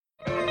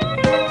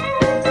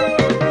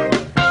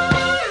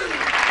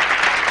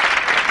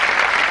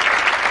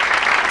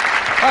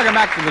Welcome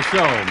back to the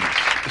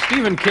show.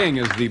 Stephen King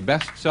is the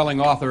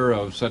best-selling author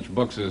of such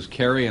books as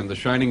Carrie and The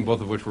Shining, both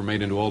of which were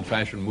made into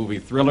old-fashioned movie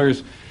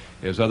thrillers.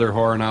 His other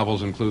horror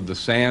novels include The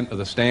Stand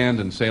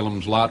and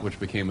Salem's Lot, which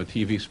became a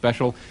TV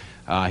special.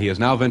 He has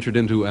now ventured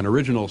into an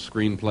original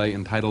screenplay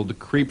entitled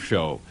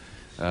Creepshow,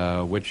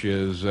 which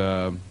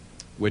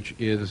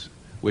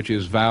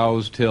is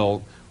vows till.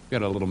 We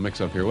got a little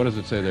mix-up here. What does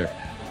it say there?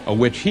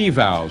 Which he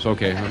vows.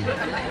 Okay.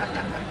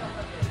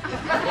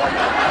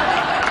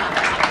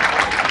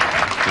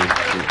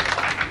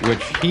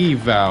 Which he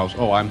vows.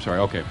 Oh, I'm sorry.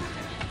 Okay.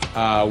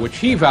 Which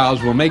he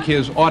vows will make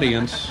his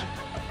audience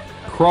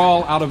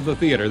crawl out of the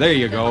theater. There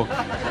you go.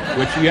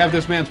 Which you have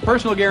this man's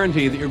personal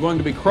guarantee that you're going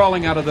to be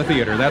crawling out of the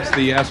theater. That's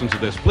the essence of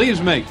this.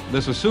 Please make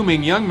this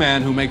assuming young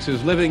man who makes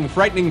his living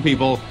frightening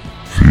people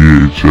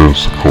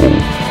VHS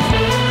cold.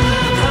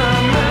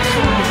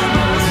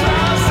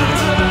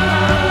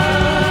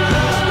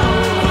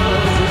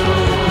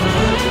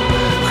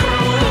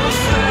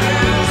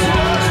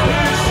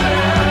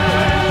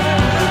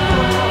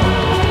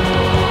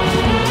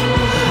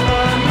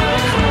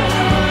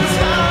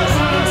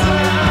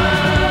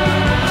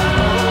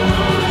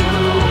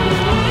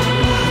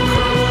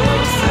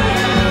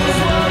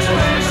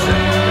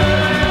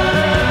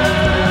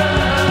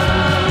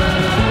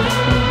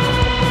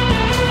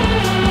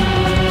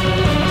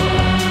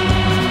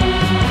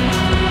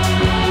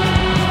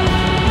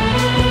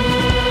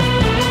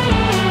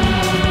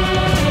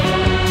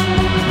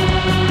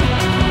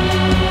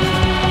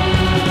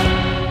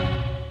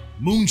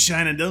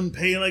 Moonshine doesn't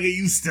pay like it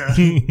used to.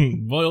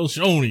 Boyle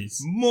Shonies.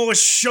 More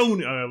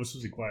Shonies. I was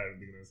supposed to be quiet at the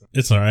beginning of this.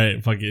 It's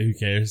alright. Fuck it. Who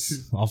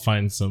cares? I'll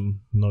find some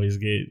noise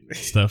gate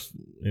stuff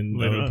in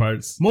the other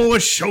parts. More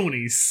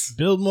Shonies.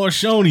 Build more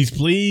Shonies,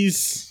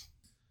 please.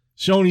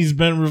 Shonies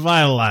been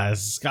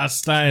revitalized. Scott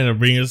Steiner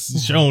bring us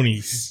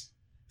Shonies.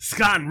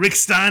 Scott and Rick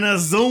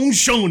Steiner's own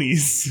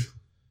Shonies.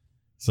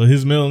 So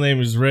his middle name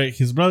is Rick.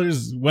 His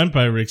brothers went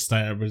by Rick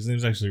Steiner, but his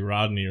name's actually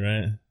Rodney,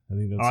 right? I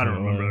think that's I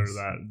don't remember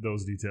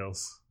those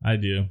details. I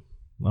do.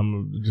 I'm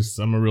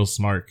a real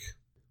smark.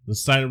 The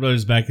Steiner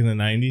brothers back in the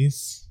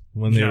 90s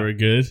when they were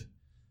good,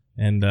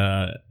 and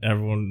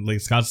everyone like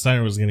Scott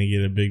Steiner was gonna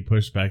get a big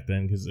push back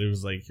then because it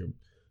was like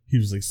he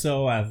was like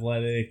so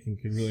athletic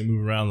and could really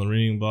move around the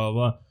ring, blah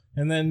blah.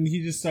 And then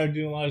he just started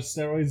doing a lot of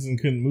steroids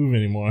and couldn't move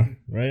anymore,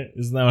 right?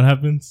 Isn't that what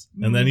happens?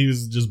 Mm-hmm. And then he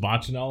was just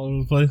botching all over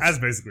the place. That's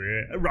basically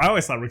it. I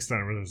always thought Rick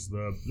Steiner was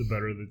the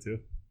better of the two.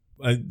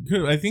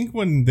 I think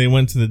when they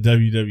went to the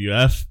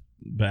WWF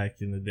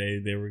back in the day,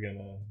 they were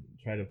gonna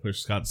try to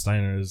push Scott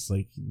Steiner as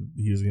like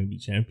he was gonna be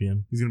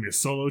champion. He's gonna be a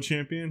solo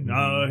champion.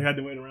 No, he had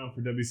to wait around for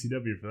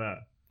WCW for that.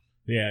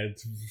 Yeah,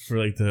 for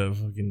like the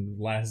fucking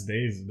last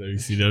days of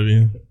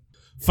WCW.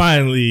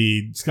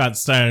 Finally, Scott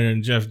Steiner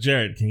and Jeff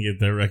Jarrett can get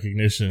their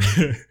recognition.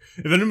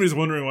 If anybody's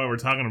wondering why we're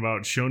talking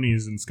about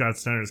Shoney's and Scott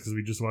Steiner's, because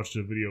we just watched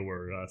a video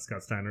where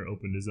Scott Steiner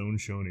opened his own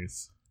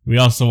Shoney's. We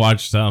also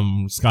watched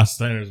Scott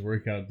Steiner's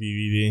workout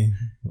DVD.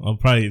 I'll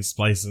probably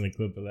splice in a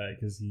clip of that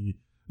because he...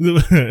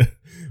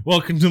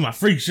 Welcome to my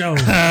freak show.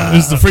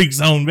 This is the freak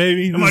zone,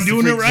 baby. Am I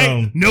doing it right?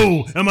 Zone.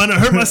 No. Am I gonna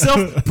hurt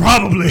myself?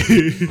 Probably.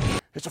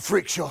 It's a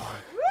freak show.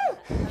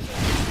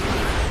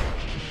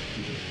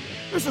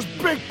 This is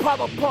Big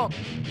Papa Pump,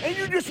 and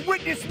you just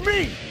witnessed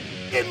me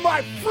in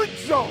my freak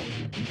zone.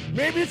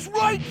 Maybe it's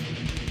right,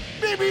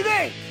 maybe it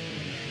ain't,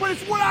 but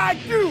it's what I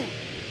do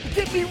to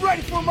get me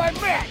ready for my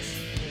match.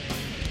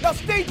 Now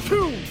stay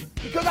tuned,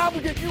 because I will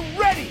get you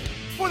ready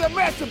for the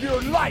match of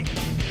your life.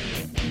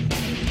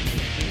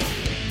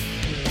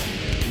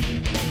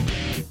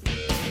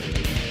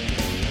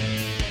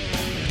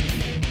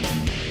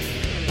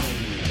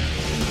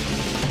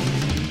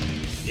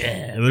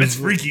 Yeah, it's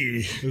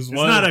freaky. It's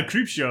not a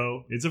creep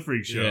show. It's a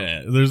freak show.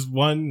 Yeah, there's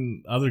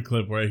one other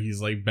clip where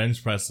he's like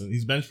bench pressing.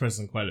 He's bench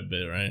pressing quite a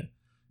bit, right?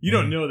 You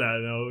don't know that,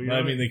 though. You know?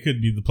 I mean, they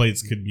could be, the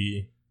plates could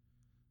be,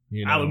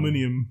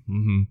 aluminum.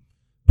 Mm-hmm.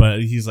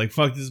 But he's like,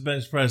 fuck this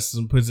bench press,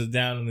 and puts it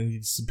down, and then he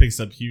just picks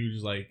up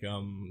huge, like,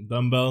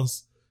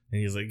 dumbbells, and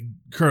he's like,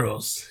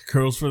 curls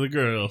for the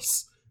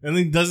girls. And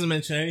then he doesn't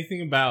mention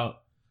anything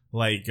about,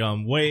 like,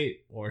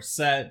 weight, or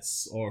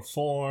sets, or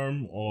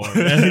form, or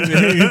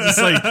anything. It's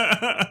just like,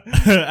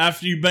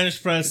 after you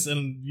bench press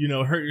and,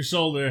 hurt your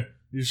shoulder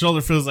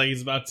feels like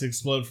it's about to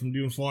explode from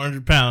doing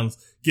 400 pounds.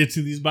 Get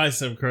to these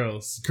bicep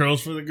curls.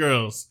 Curls for the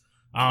girls.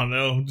 I don't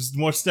know, just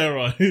more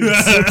steroids.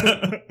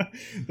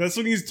 That's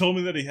when he's told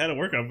me that he had a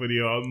workout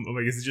video. I'm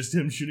like, is it just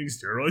him shooting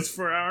steroids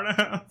for an hour and a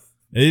half?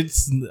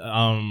 It's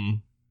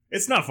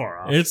not far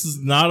off. It's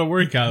not a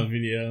workout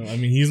video. I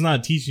mean, he's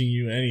not teaching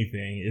you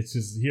anything. It's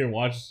just, here,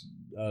 watch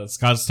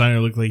Scott Steiner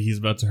look like he's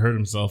about to hurt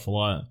himself a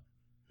lot.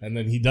 And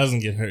then he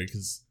doesn't get hurt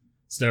because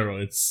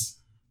steroids.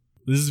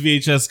 This is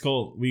VHS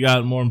Cult. We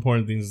got more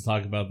important things to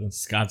talk about than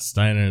Scott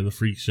Steiner, the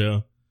freak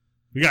show.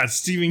 We got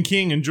Stephen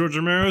King and George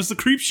Romero's The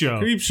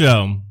Creepshow.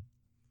 Creepshow.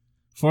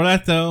 For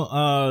that,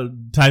 though,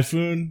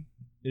 Typhoon,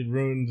 It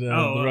ruined the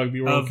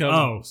Rugby World Cup.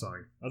 Oh,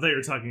 sorry. I thought you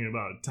were talking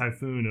about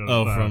Typhoon.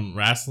 From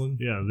wrestling?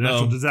 Yeah, the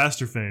natural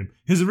disaster fame.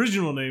 His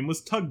original name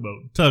was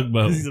Tugboat.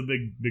 Tugboat. He's a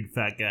big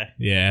fat guy.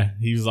 Yeah,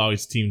 he was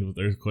always teamed with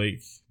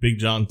Earthquake. Big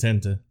John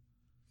Tenta.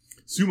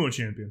 Sumo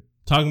champion.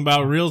 Talking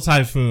about real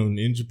Typhoon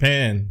in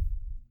Japan.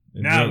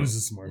 Now it was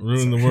a smart.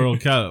 Ruined the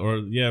World Cup.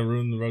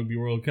 Ruined the Rugby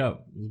World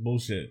Cup. It was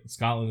bullshit.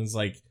 Scotland is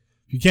like,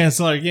 if you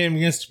cancel our game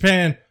against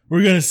Japan,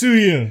 we're going to sue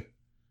you.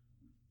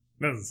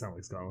 That doesn't sound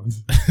like Scotland.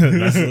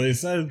 That's what they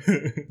said.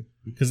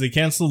 Because they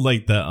canceled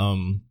like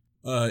the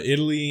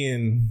Italy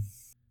and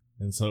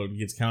so it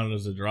gets counted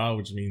as a draw,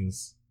 which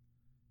means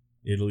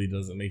Italy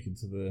doesn't make it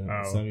to the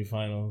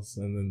semifinals,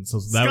 and then so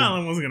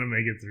Scotland wasn't gonna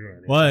make it through.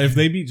 Anyway. Well, if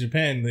they beat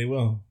Japan, they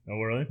will. Oh,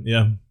 really?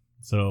 Yeah.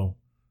 So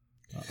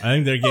I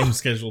think their game is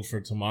scheduled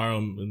for tomorrow,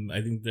 and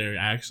I think they're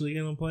actually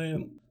gonna play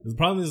it. The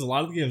problem is a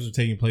lot of the games are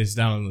taking place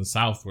down in the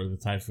south where the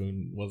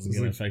typhoon wasn't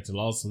going to affect at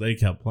all, so they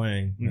kept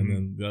playing. Mm-hmm.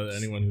 And then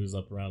anyone who was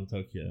up around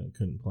Tokyo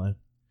couldn't play.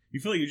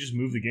 You feel like you just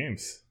moved the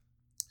games.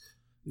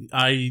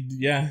 I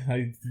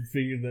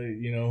figured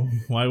that,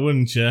 why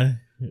wouldn't you?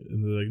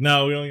 And they're like,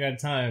 no, we only got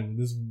time.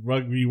 This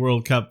Rugby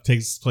World Cup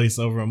takes place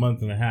over a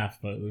month and a half,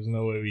 but there's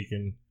no way we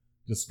can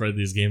just spread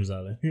these games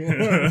out.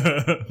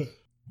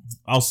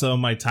 Also,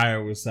 my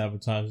tire was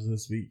sabotaged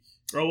this week.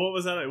 Oh, what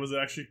was that? Was it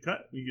actually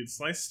cut? You get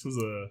sliced?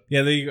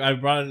 I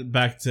brought it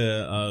back to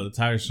the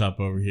tire shop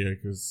over here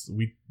because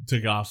we took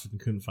it off and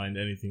couldn't find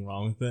anything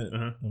wrong with it.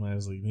 Uh-huh. And I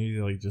was like,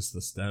 maybe like just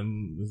the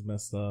stem is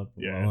messed up.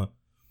 Yeah.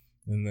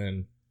 And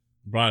then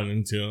brought it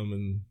into them,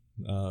 and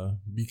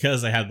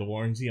because I had the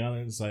warranty on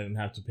it, so I didn't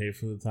have to pay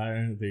for the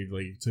tire. They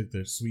like took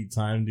their sweet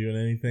time doing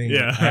anything.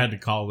 Yeah. I had to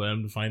call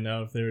them to find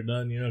out if they were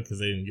done, because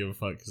they didn't give a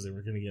fuck because they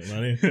were gonna get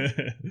money.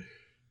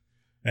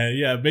 And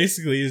yeah,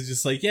 basically it's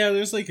just like,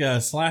 there's like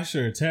a slash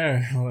or a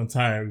tear on the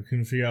tire. We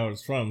couldn't figure out what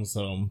it's from,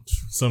 so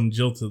some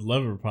jilted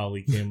lover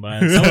probably came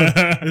by.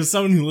 There's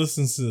someone who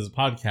listens to this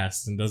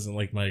podcast and doesn't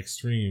like my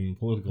extreme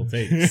political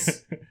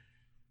takes.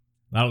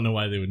 I don't know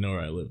why they would know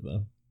where I live,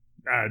 though.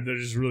 They're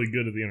just really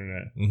good at the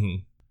internet.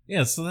 Mm-hmm.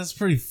 Yeah, so that's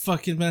pretty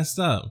fucking messed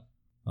up.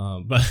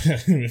 But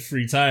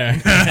free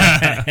tire.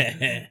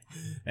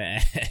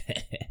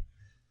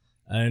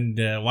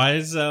 And why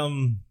is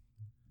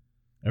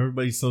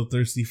everybody's so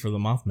thirsty for the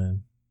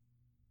Mothman?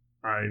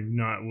 I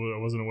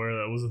wasn't aware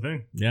that was a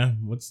thing. Yeah,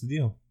 what's the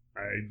deal?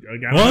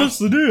 What's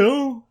the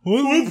deal?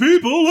 When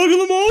people look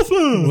at the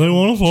Mothman, they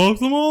want to fuck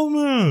the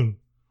Mothman.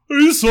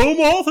 He's so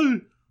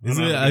mothy.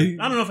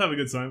 I don't know if I have a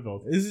good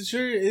Seinfeld. Is it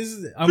sure?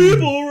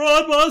 People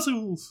ride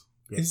bicycles.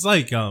 It's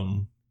like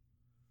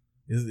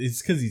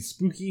it's because he's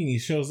spooky and he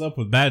shows up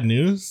with bad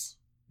news.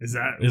 Is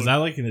that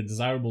like a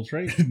desirable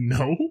trait?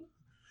 No.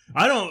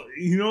 I don't.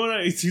 You know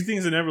what? Two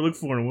things I never look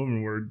for in a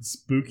woman were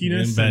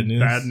spookiness and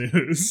bad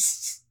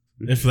news.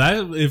 If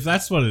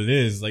that's what it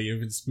is, like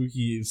if it's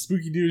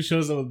spooky dude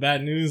shows up with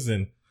bad news,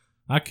 then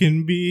I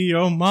can be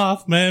your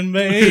Mothman,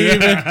 baby.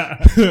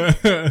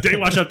 Day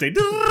watch update.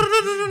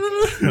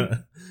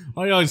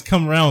 Why you always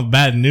come around with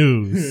bad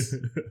news?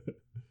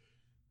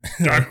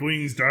 Dark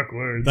wings, dark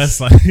words. That's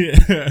like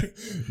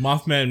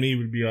Mothman. Me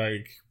would be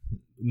like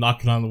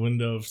knocking on the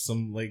window of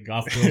some like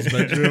goth girl's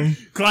bedroom.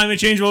 Climate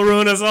change will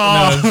ruin us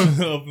all.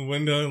 Open the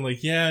window and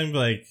and be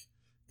like,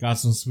 got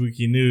some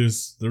spooky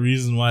news. The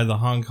reason why the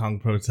Hong Kong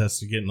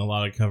protests are getting a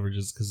lot of coverage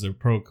is because they're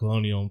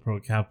pro-colonial and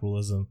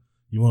pro-capitalism.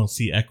 You won't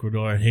see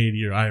Ecuador,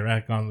 Haiti, or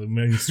Iraq on the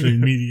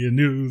mainstream media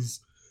news.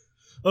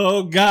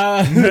 Oh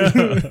God!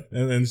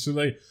 And then she's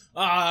like,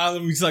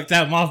 let me suck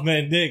that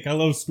Mothman dick. I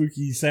love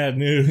spooky, sad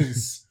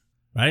news.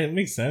 Right? It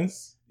makes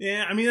sense.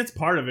 Yeah, I mean that's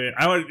part of it.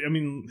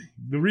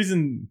 The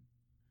reason.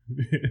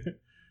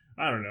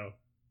 I don't know.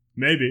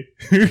 Maybe.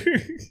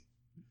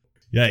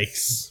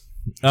 Yikes.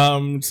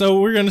 So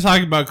we're going to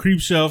talk about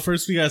Creepshow.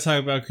 First, we got to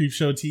talk about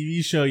Creepshow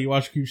TV show. You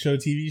watch Creepshow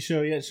TV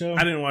show yet, show?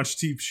 I didn't watch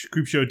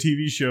Creepshow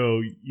TV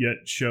show yet,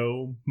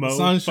 show. It's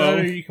on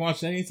Shudder. You can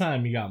watch it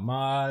anytime. You got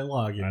my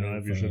login. I don't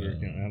have your Shudder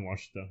account. I haven't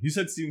watched it, though. You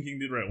said Stephen King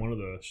did write one of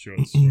the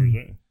stories,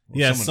 right?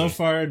 Yeah, so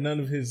far,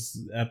 none of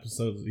his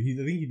episodes. I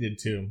think he did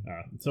two.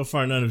 So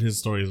far, none of his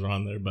stories are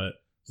on there, but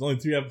there's only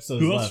 3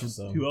 episodes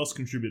left. Who else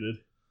contributed?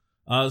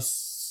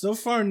 So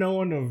far, no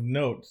one of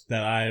note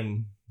that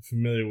I'm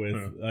familiar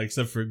with,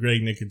 except for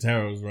Greg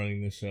Nicotero is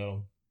running the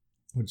show,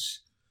 which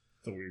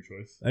it's a weird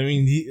choice. I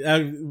mean,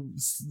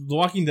 The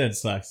Walking Dead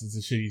sucks. It's a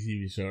shitty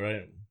TV show,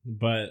 right?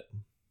 But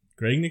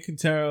Greg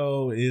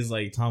Nicotero is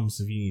like Tom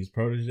Savini's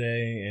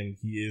protege, and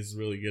he is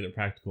really good at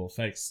practical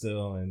effects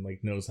still, and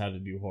like knows how to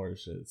do horror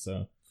shit.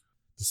 So,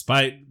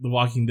 despite The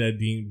Walking Dead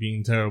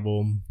being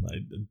terrible,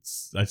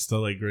 I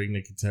still like Greg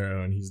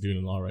Nicotero, and he's doing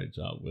an all right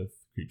job with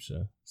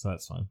Creepshow, so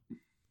that's fine.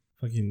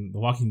 Fucking The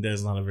Walking Dead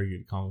is not a very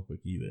good comic book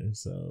either,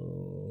 so.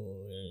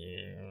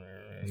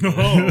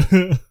 Oh.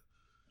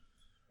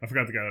 I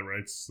forgot the guy that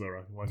writes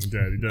The Walking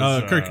Dead. He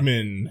does.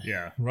 Kirkman.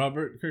 Yeah.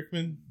 Robert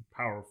Kirkman.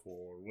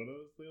 Powerful. What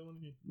is the other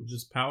one?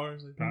 Just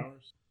Powers.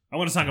 Powers. I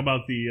want to talk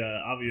about the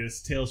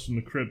obvious Tales from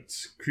the Crypt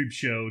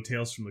Creepshow,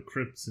 Tales from the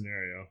Crypt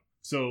scenario.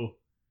 So,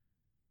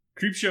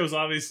 Creepshow is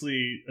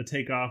obviously a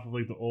takeoff of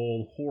like the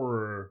old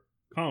horror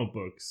comic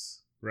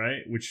books,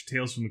 right? Which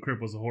Tales from the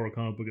Crypt was a horror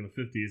comic book in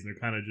the 50s, and they're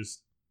kind of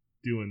just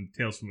doing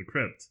Tales from the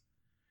Crypt.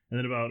 And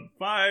then about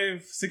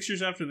 5-6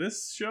 years after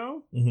this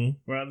show,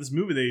 or this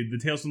movie, the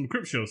Tales from the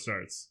Crypt show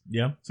starts.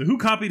 Yeah. So who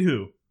copied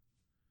who?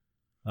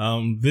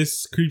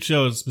 This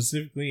Creepshow is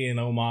specifically an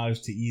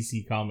homage to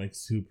EC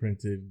Comics, who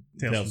printed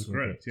Tales from the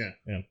Crypt.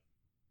 Yeah.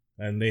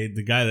 And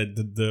the guy that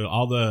did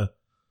all the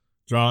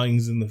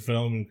drawings in the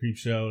film and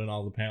Creepshow and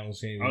all the panel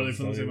changes. Are they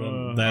from the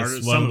same that's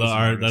artist? one of the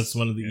art. Artists. That's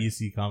one of the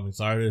EC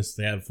Comics artists.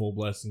 They had full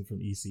blessing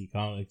from EC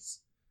Comics.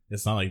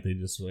 It's not like they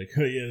just were like,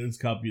 oh yeah, let's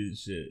copy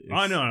this shit.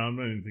 I know. I'm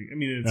not even thinking. I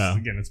mean, it's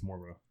again, it's more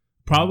of a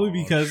probably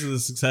because of the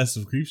success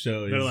of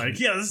Creepshow. They're like,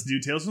 yeah, let's do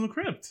Tales from the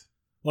Crypt.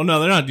 Well, no,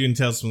 they're not doing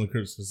Tales from the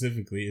Crypt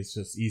specifically. It's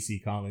just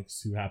EC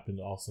Comics who happen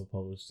to also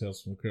publish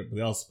Tales from the Crypt, but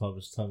they also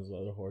publish tons of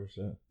other horror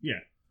shit.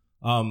 Yeah.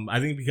 I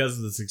think because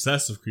of the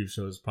success of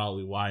Creepshow is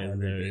probably why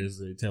there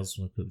is a Tales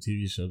from the Crypt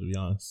TV show, to be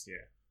honest.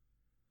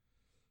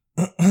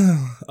 Yeah.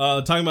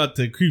 Talking about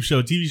the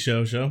Creepshow TV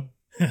show,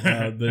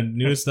 the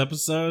newest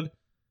episode,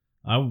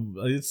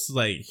 it's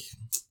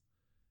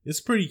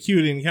pretty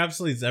cute. It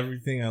encapsulates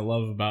everything I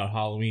love about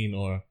Halloween,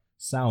 or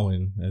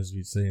Samhain, as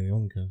we say in the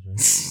old country.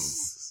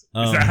 Is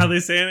that how they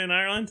say it in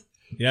Ireland?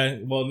 Yeah,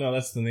 well, no,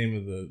 that's the name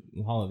of the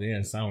holiday.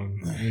 Yeah,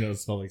 Samhain.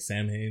 It's spelled like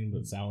Samhain,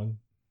 but Samhain.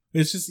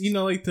 It's just,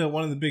 like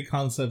one of the big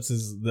concepts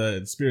is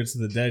the spirits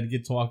of the dead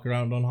get to walk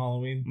around on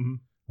Halloween. Mm-hmm.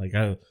 Like,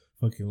 I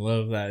fucking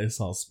love that.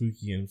 It's all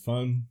spooky and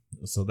fun.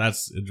 So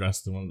that's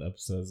addressed in one of the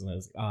episodes, and I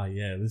was like,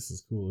 yeah, this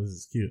is cool. This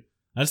is cute.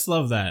 I just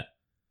love that.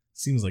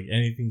 Seems like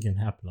anything can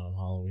happen on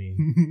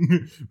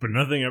Halloween. But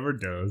nothing ever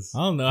does. I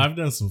don't know. I've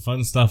done some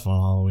fun stuff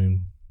on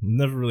Halloween.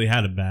 Never really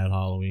had a bad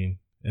Halloween.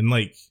 And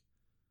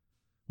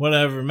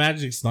whatever,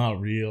 magic's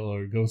not real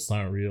or ghosts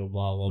aren't real,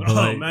 blah, blah,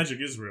 blah. Oh, magic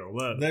is real.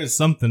 There's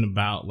something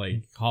about,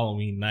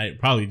 Halloween night,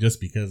 probably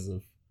just because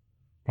of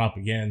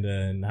propaganda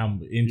and how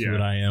into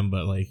it I am,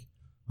 but, I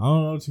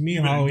don't know, to me,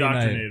 Halloween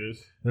night,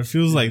 there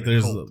feels like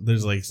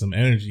there's some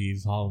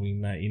energies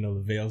Halloween night.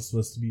 The veil's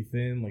supposed to be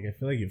thin. I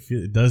feel like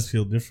it does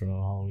feel different on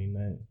Halloween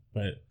night,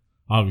 but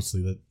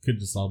obviously that could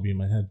just all be in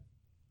my head.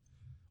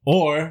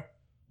 Or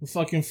the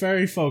fucking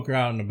fairy folk are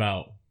out and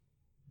about.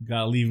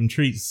 Gotta leave them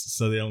treats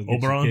so they don't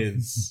get your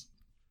kids.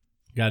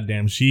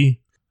 Goddamn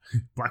she.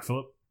 Black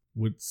Phillip.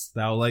 Wouldst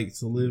thou like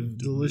to live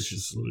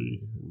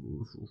deliciously?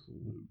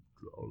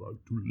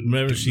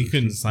 Remember, she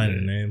couldn't sign her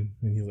name.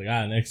 And he's like,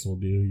 an X will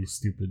do, you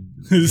stupid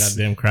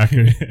goddamn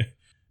cracker.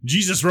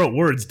 Jesus wrote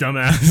words,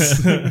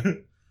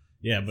 dumbass.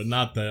 Yeah, but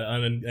not the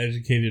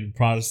uneducated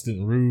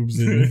Protestant rubes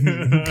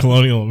in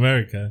colonial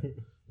America.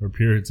 Or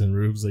Puritan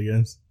rubes, I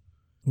guess.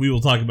 We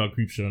will talk about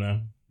Creepshow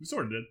now. We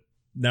sort of did.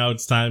 Now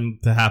it's time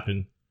to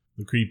happen.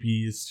 The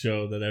creepiest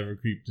show that ever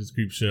creeped is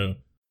Creepshow.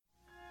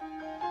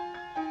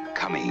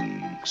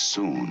 Coming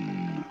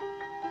soon.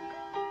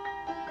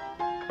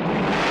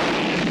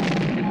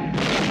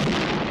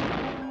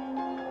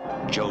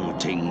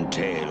 Jolting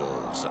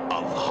tales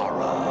of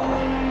horror.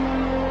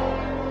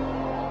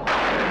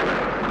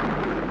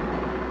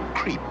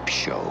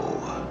 Creepshow.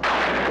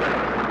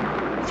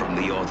 From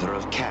the author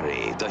of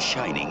Carrie, The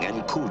Shining,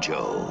 and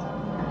Cujo.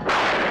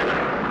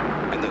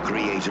 And the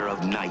creator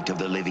of Night of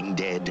the Living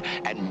Dead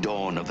and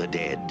Dawn of the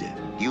Dead.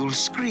 You'll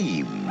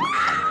scream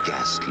at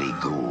ghastly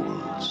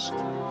ghouls.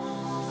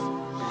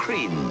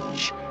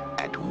 Cringe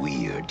at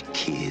weird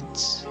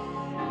kids.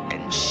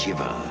 And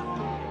shiver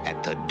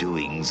at the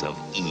doings of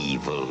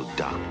evil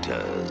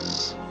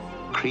doctors.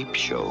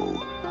 Creepshow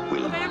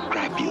will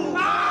grab you,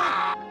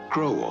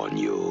 grow on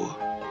you,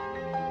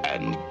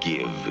 and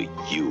give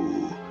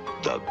you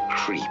the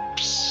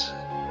creeps.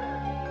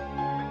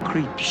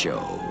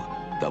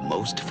 Creepshow, the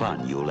most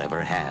fun you'll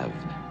ever have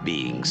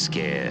being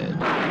scared.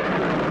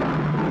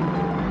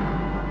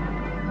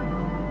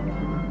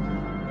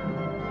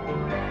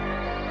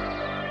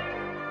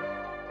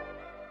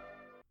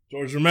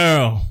 George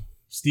Romero,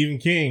 Stephen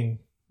King,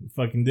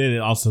 fucking did it.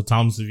 Also,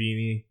 Tom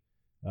Savini,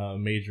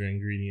 major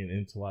ingredient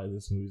into why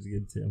this movie's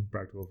good too.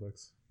 Practical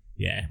effects.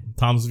 Yeah,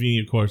 Tom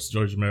Savini, of course,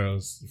 George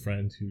Romero's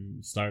friend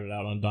who started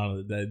out on Dawn of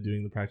the Dead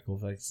doing the practical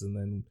effects, and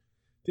then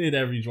did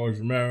every George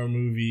Romero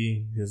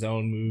movie, his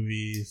own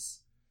movies,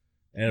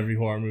 every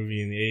horror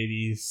movie in the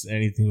 80s,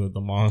 anything with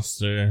the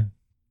monster.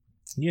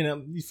 You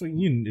know, if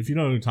you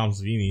don't know who Tom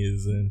Savini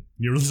is, then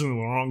you're listening to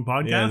the wrong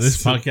podcast. Yeah,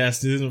 this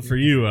podcast isn't for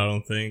you, I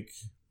don't think.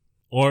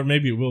 Or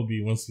maybe it will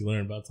be once you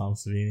learn about Tom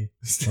Savini.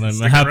 And I'm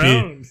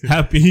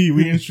happy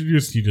we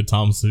introduced you to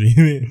Tom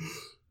Savini.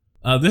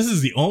 This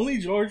is the only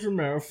George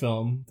Romero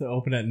film to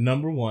open at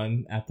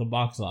 #1 at the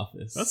box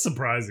office. That's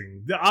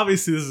surprising.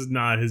 Obviously, this is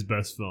not his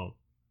best film.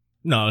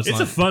 No, it's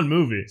not. A fun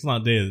movie. It's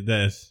not Day of the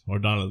Dead or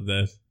Dawn of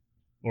the Dead.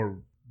 Or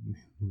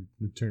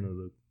Return of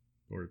the...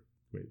 Or,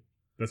 wait,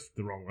 that's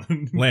the wrong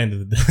one. Land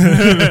of the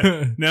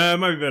Dead. No, it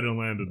might be better than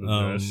Land of the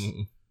Dead.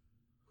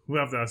 We'll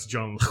have to ask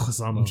John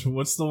Leguizamo.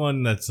 What's the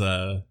one that's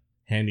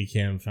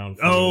Handycam found?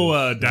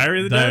 Diary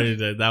of the Dead? Diary of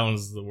the Dead. That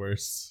one's the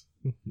worst.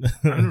 I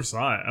never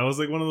saw it. I was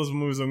like one of those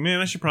movies like, man,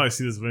 I should probably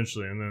see this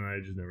eventually, and then I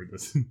just never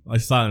did. I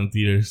saw it in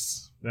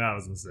theaters. That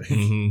was a mistake.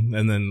 Mm-hmm.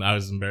 And then I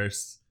was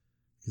embarrassed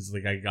because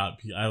like I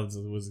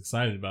was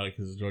excited about it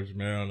because of George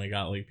Romero, and I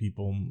got like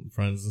people,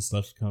 friends and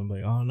stuff to come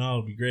like, oh no,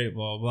 it'll be great,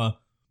 blah blah.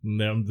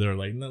 And they're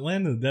like, no,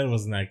 Land of the Dead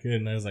wasn't that good,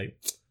 and I was like,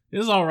 it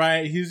was all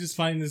right. He was just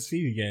finding his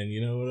feet again,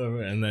 you know,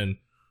 whatever. And then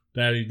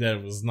Daddy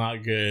Dead was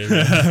not good.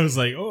 I was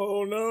like,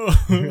 oh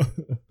no.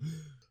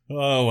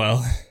 Oh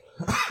well.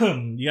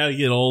 You gotta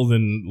get old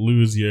and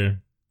lose your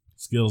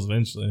skills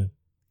eventually.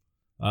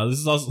 This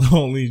is also the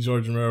only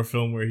George Romero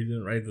film where he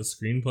didn't write the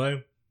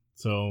screenplay.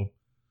 So,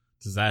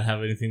 does that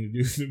have anything to do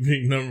with it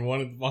being number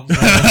one at the box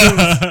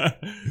office?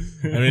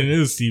 I mean, it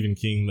is Stephen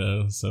King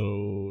though,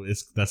 so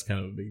that's kind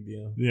of a big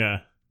deal. Yeah.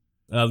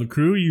 The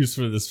crew used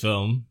for this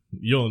film,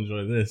 you'll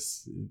enjoy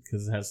this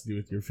because it has to do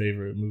with your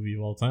favorite movie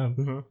of all time.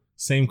 Uh-huh.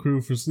 Same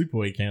crew for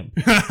Sleepaway Camp.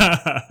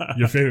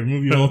 Your favorite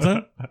movie of all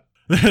time?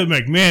 I'm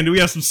like, man, do we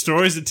have some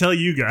stories to tell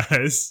you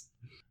guys?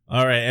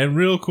 All right, and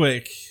real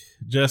quick,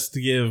 just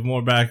to give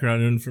more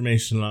background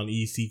information on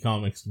EC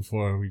Comics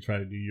before we try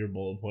to do your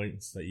bullet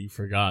points that you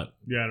forgot.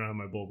 Yeah, I don't have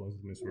my bullet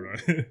points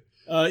with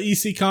me.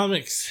 EC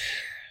Comics,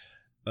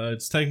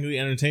 it's technically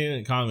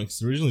entertainment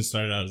comics. It originally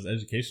started out as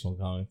educational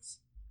comics,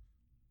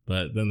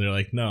 but then they're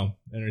like, no,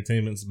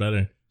 entertainment's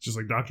better. Just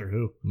like Doctor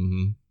Who.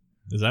 Mm-hmm.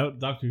 Is that what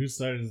Doctor Who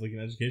started as like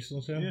an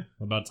educational show? Yeah.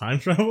 About time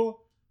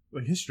travel?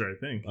 Like history, I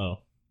think. Oh.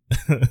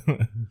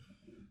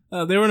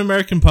 They were an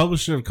American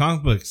publisher of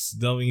comic books,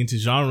 delving into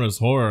genres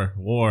horror,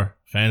 war,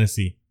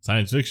 fantasy,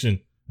 science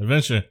fiction,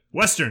 adventure,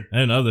 Western,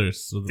 and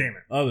others. So damn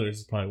it. Others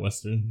is probably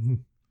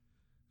Western.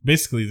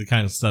 Basically the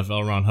kind of stuff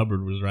L. Ron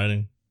Hubbard was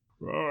writing.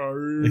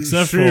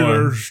 Except for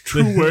there's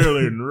two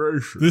alien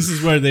races. This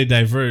is where they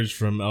diverged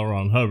from L.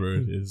 Ron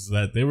Hubbard, is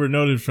that they were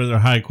noted for their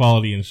high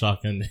quality and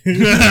shock ending.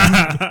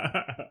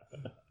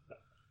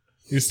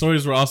 These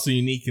stories were also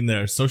unique in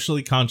their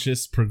socially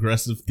conscious,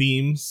 progressive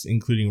themes,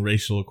 including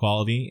racial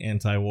equality,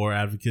 anti-war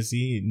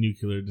advocacy,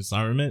 nuclear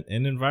disarmament,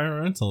 and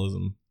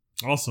environmentalism.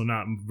 Also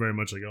not very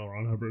much like L.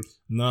 Ron Hubbard.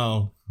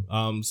 No.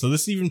 So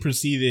this even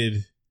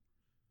preceded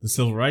the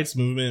civil rights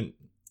movement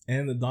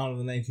and the dawn of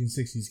the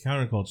 1960s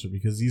counterculture,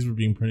 because these were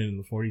being printed in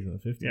the 40s and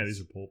the 50s. Yeah,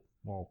 these are pulp.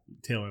 Well,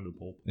 tail end of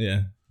pulp.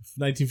 Yeah.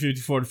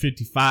 1954 to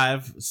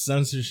 55,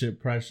 censorship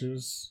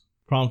pressures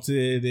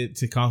prompted it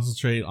to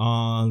concentrate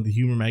on the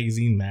humor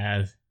magazine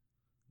Mad,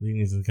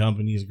 leading to the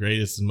company's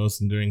greatest and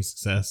most enduring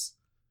success.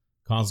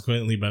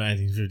 Consequently, by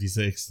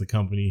 1956, the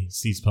company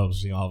ceased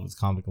publishing all of its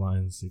comic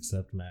lines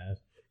except Mad.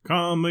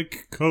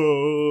 Comic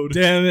Code.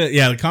 Damn it.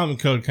 Yeah, the comic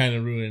code kind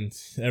of ruined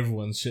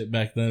everyone's shit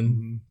back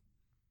then.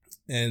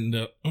 And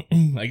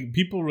like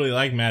people really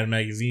like Mad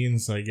Magazine,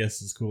 so I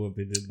guess it's cool that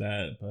they did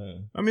that.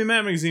 But I mean,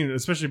 Mad Magazine,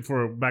 especially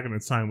for back in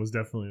its time, was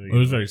definitely... It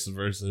was very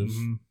subversive.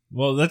 Mm-hmm.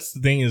 Well, that's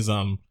the thing is...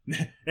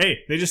 Hey,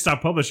 they just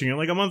stopped publishing it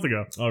like a month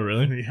ago. Oh,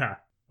 really? Yeah.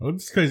 Well,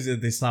 it's crazy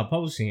that they stopped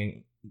publishing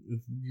it.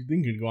 You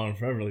think it'd go on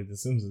forever like The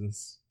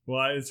Simpsons.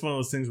 Well, it's one of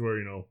those things where,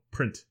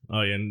 print.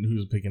 Oh, yeah, and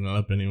who's picking it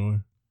up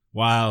anymore?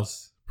 Wow.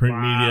 Print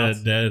media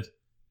dead.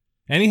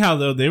 Anyhow,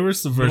 though, they were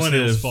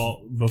subversive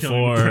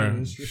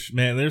before...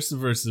 Man, they were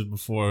subversive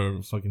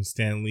before fucking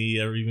Stan Lee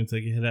ever even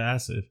took a hit of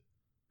acid.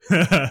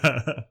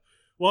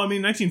 Well, I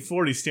mean,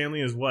 1940, Stan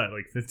Lee is what,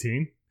 like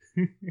 15?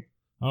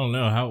 I don't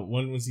know.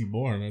 When was he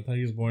born? I thought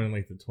he was born in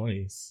like the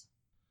 20s.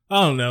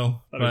 I don't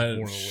know. I thought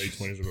he was born in the late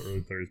 20s or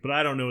early 30s, but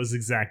I don't know his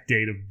exact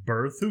date of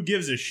birth. Who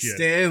gives a shit?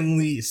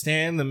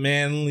 Stan the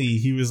Man Lee.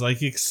 He was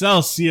like,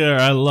 Excelsior,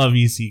 I love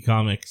EC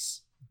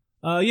Comics.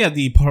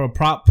 The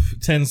prop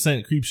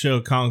 10-cent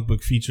Creepshow comic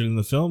book featured in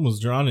the film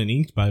was drawn and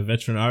inked by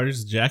veteran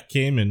artist Jack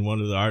Kamen,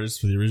 one of the artists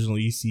for the original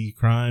EC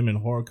crime and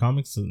horror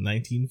comics of the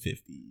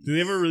 1950s. Did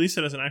they ever release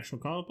it as an actual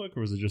comic book,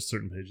 or was it just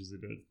certain pages they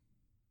did?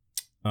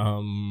 I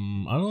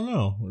don't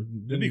know.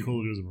 It'd be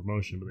cool to do as a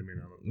promotion, but they may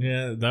not.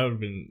 Yeah, that would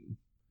have been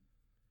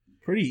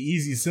pretty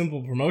easy,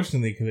 simple promotion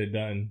they could have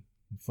done.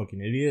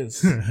 Fucking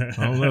idiots. I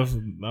don't know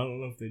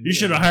if they did. You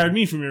should have hired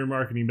me from your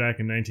marketing back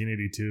in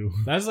 1982.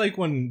 That's like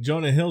when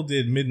Jonah Hill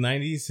did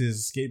mid-90s,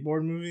 his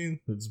skateboard movie.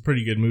 It's a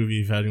pretty good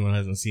movie. If anyone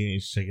hasn't seen it, you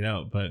should check it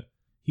out. But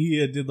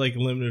he did like a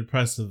limited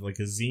press of like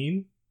a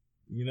zine.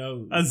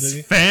 A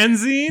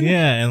fanzine?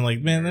 Yeah, and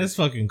like, man, that's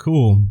fucking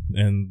cool.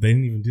 And they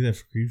didn't even do that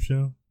for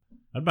Creepshow.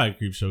 I'd buy a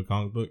Creepshow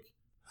comic book.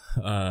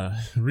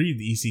 Read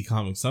the EC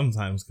comics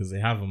sometimes because they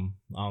have them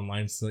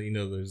online. So,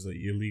 there's like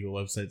illegal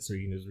websites where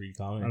you can just read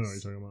comics. I don't know what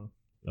you're talking about.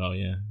 Oh,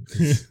 yeah.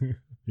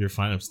 You're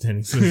fine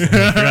upstanding citizen.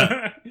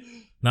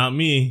 Not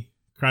me.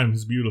 Crime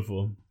is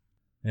beautiful.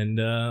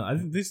 And I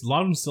think a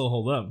lot of them still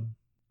hold up.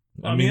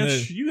 I mean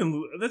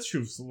that's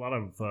true. A lot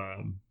of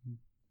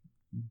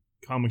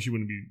comics you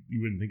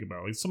wouldn't think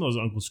about. Like some of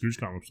those Uncle Scrooge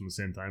comics from the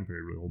same time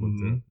period really hold up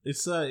too.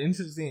 It's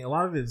interesting. A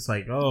lot of it's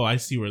like, oh, I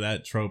see where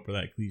that trope or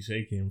that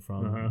cliche came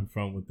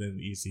from within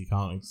the EC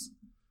comics.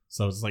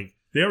 So it's like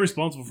they are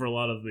responsible for a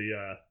lot of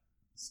the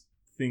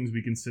things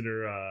we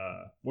consider,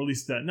 or at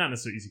least not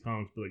necessarily EC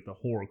comics, but like the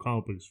horror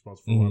comic books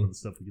responsible for a lot of the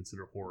stuff we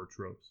consider horror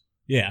tropes.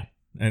 Yeah,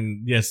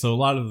 And yeah, so a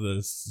lot of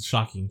the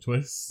shocking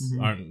twists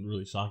aren't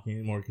really shocking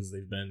anymore because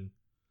they've been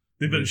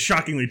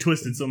shockingly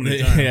twisted so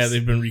many times. Yeah,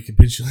 they've been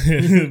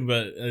recapitulated.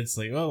 But it's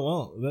like,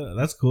 oh well,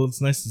 that's cool.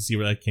 It's nice to see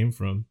where that came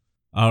from.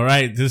 All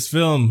right, this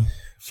film,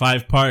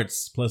 5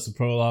 parts plus a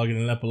prologue and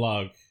an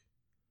epilogue.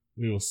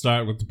 We will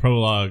start with the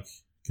prologue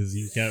because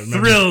you can't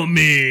remember. Thrill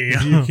me.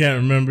 You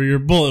can't remember your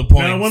bullet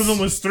points. No, one of them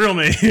was thrill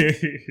me.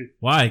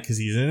 Why? Because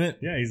he's in it.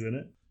 Yeah, he's in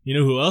it. You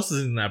know who else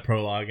is in that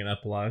prologue and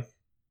epilogue?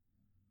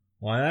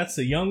 Why, that's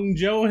a young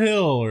Joe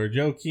Hill or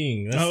Joe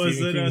King. That's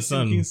Stephen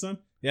King's son?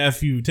 Yeah,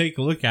 if you take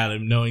a look at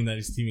him, knowing that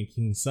he's Stephen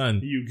King's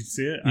son, You can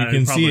see it. you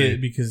can see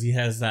it because he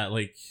has that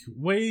like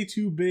way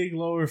too big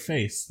lower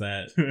face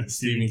that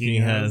Stephen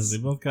King has. They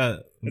both got.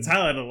 It's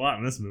highlighted a lot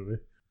in this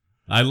movie.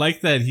 I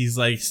like that he's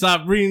like,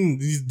 stop reading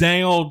these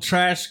dang old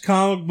trash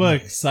comic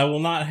books. I will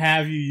not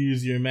have you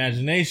use your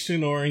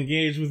imagination or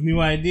engage with new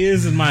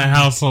ideas in my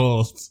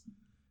household.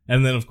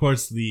 And then, of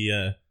course,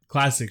 the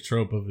classic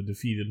trope of a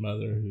defeated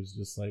mother who's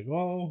just like,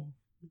 well,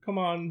 come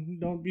on,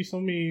 don't be so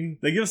mean.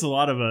 They give us a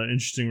lot of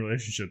interesting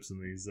relationships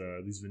in these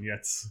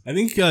vignettes. I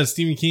think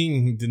Stephen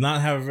King did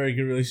not have a very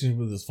good relationship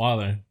with his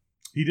father.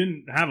 He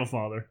didn't have a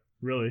father,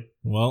 really.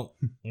 Well,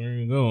 there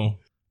you go.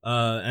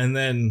 And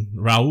then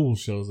Raoul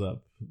shows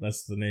up.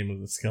 That's the name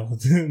of the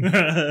skeleton.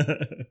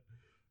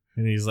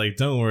 And he's like,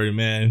 don't worry,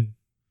 man.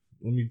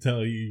 Let me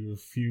tell you a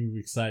few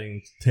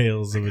exciting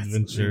tales of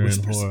adventure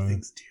and horror.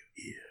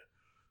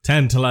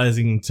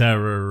 Tantalizing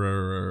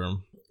terror.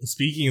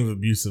 Speaking of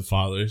abusive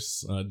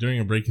fathers, during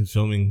a break in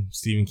filming,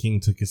 Stephen King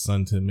took his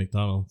son to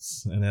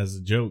McDonald's, and as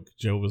a joke,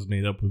 Joe was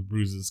made up with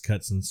bruises,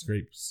 cuts, and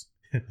scrapes.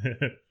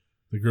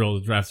 The girl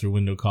at the drive-thru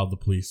window called the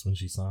police when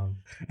she saw him.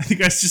 I think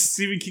that's just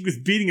Stephen King was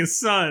beating his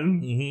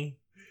son. Mm-hmm.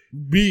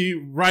 Be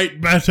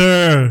right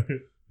better.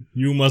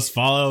 You must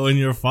follow in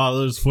your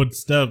father's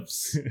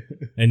footsteps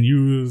and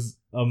use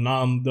a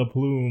nom de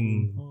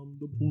plume,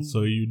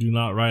 so you do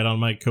not ride on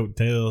my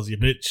coattails, you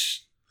bitch.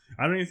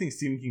 I don't even think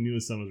Stephen King knew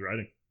his son was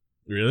writing.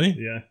 Really?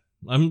 Yeah.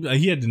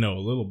 He had to know a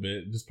little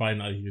bit, just probably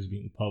not he was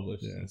being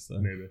published. Yeah, and stuff.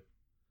 maybe.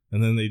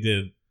 And then they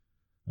did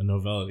a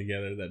novella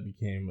together that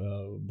became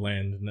a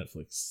bland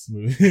Netflix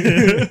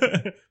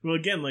movie. Well,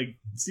 again, like,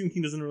 Stephen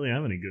King doesn't really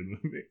have any good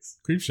movies.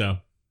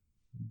 Creepshow.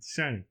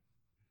 Shining.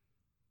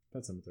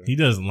 That's something. He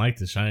doesn't like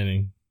The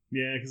Shining.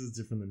 Yeah, because it's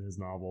different than his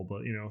novel.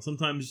 But, you know,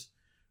 sometimes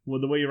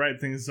the way you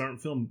write things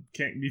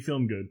can't be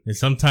filmed good. And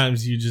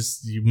sometimes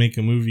you make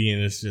a movie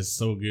and it's just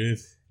so good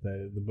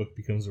that the book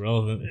becomes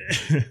irrelevant.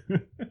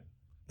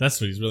 That's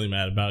what he's really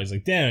mad about. He's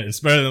like, damn it, it's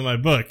better than my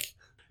book.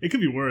 It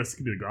could be worse. It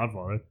could be The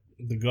Godfather.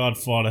 The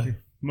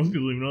Godfather. Most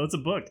people even know it's a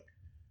book.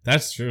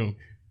 That's true.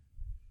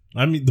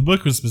 I mean, the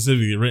book was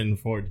specifically written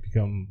for it to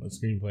become a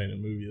screenplay and a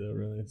movie, though,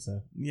 really.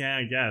 So yeah,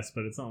 I guess,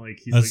 but it's not like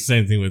he's. That's the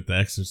same thing with The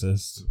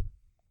Exorcist.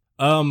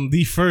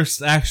 The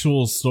first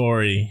actual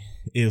story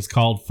is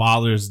called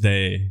Father's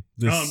Day.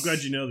 I'm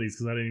glad you know these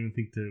because I didn't even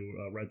think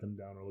to write them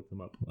down or look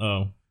them up.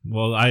 Oh,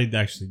 well, I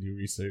actually do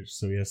research,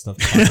 so we have stuff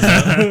to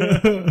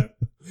talk about.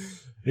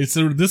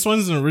 This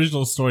one's an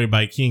original story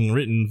by King,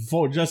 written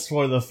just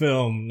for the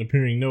film,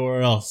 appearing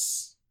nowhere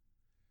else.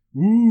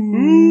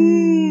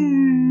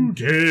 Ooh,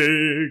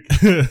 cake.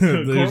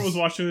 Court was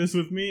watching this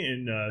with me,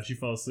 and she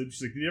fell asleep.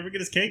 She's like, "Did you ever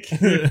get his cake?"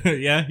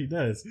 Yeah, he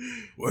does.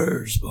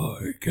 Where's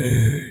my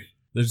cake?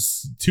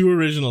 There's 2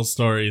 original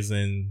stories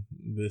in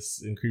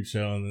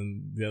Creepshow, and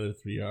then the other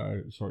 3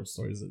 are short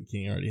stories that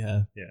King already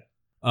had. Yeah.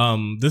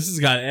 This has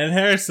got Ed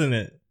Harris in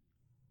it,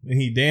 and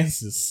he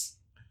dances.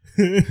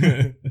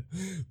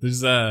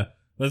 There's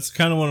that's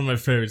kind of one of my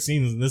favorite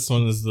scenes. And this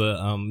one is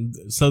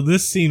so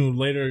this scene would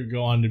later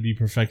go on to be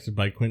perfected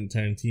by Quentin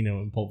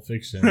Tarantino in Pulp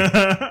Fiction.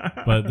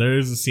 But there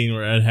is a scene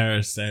where Ed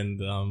Harris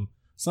and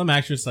some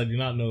actress I do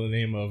not know the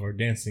name of are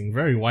dancing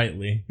very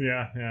whitely.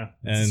 Yeah.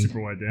 It's And a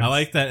super white dance. I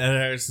like that Ed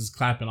Harris is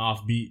clapping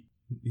off beat.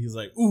 He's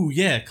like, ooh,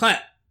 yeah,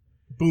 clap.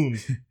 Boom.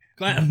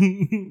 Clap.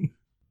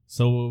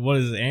 So what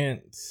is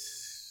Aunt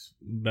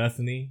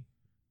Bethany?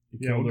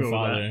 Yeah, we'll go with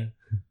that.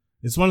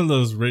 It's one of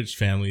those rich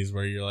families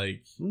where you're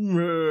like, and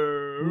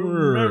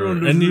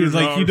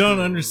you don't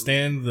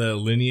understand the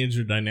lineage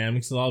or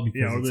dynamics at all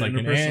because it's like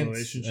an aunt,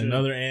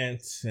 another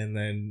aunt, and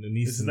then a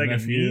niece and like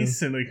nephew. A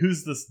niece, and like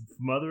who's the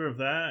mother of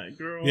that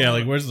girl? Yeah,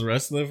 like where's the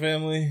rest of the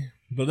family?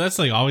 But that's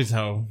like always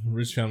how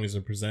rich families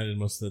are presented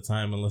most of the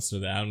time, unless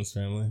they're the Addams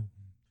family.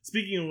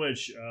 Speaking of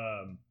which,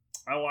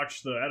 I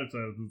watched the Addams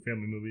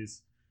Family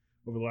movies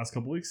over the last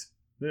couple weeks.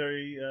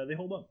 They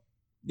hold up.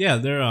 Yeah,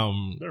 they're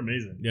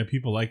amazing. Yeah,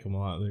 people like them a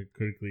lot. They're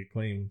critically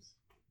acclaimed.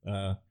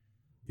 The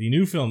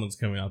new film that's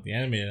coming out, the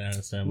animated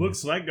Addams Family,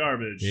 looks like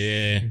garbage.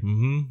 Yeah,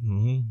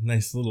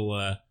 nice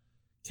little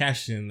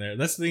cash in there.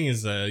 That's the thing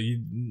is,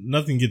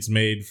 nothing gets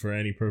made for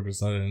any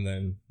purpose other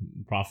than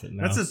profit.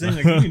 Now that's the thing.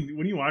 Like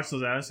when you watch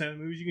those Addams Family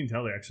movies, you can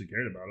tell they actually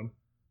cared about them.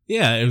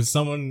 Yeah, it was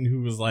someone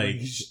who was like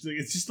it's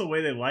just the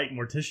way they like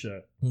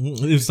Morticia.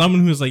 It was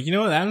someone who was like, you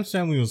know what, Addams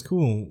Family was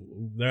cool.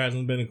 There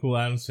hasn't been a cool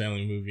Addams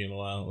Family movie in a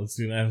while. Let's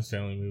do an Addams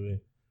Family movie.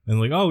 And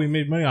like, oh, we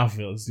made money off of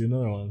it. Let's do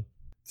another one.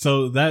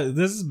 So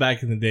this is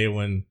back in the day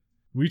when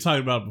we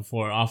talked about it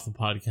before off the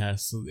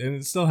podcast, and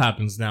it still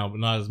happens now, but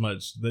not as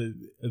much.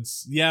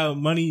 Movies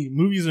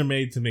are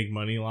made to make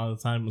money a lot of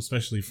the time,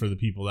 especially for the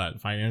people that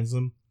finance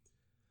them.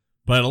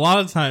 But a lot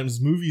of times,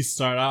 movies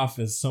start off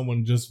as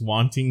someone just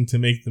wanting to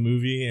make the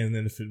movie, and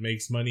then if it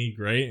makes money,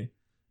 great.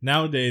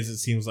 Nowadays, it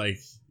seems like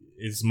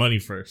it's money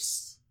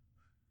first.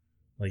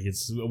 Like,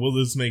 will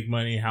this make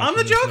money? How I'm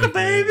the Joker,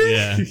 baby!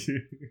 Yeah.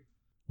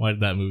 Why did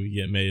that movie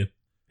get made?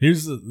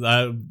 Here's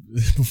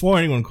before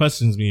anyone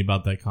questions me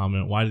about that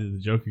comment, why did the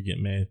Joker get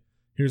made?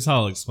 Here's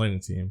how I'll explain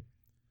it to you.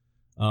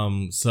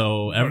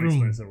 So everyone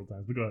explained it several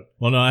times, but go ahead.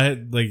 Well, no, I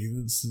had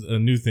it's a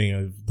new thing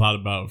I've thought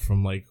about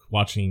from like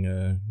watching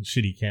a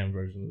shitty cam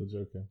version of the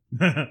Joker.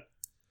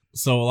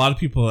 So a lot of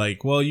people are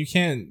like, well, you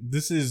can't.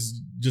 This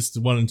is just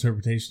one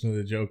interpretation of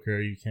the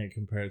Joker. You can't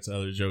compare it to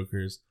other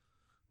Jokers.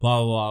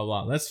 Blah blah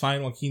blah. That's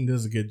fine. Joaquin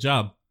does a good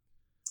job.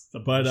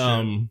 But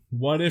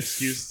what if?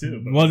 Excuse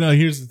too. Well, no.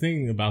 Here's the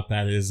thing about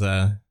that is,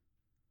 so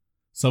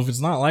if it's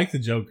not like the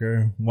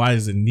Joker, why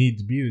does it need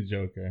to be the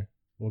Joker?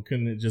 Well,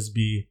 couldn't it just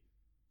be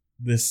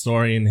this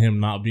story and him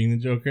not being the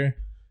Joker?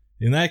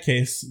 In that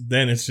case,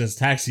 then it's just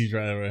Taxi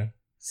Driver.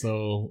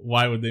 So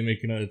why would they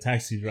make another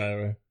Taxi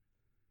Driver?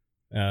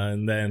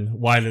 And then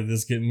why did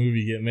this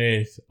movie get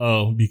made?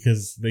 Oh,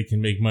 because they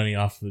can make money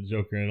off of the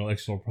Joker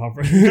intellectual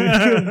property.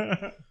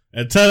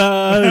 And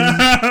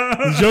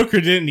ta-da! The Joker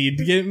didn't need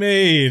to get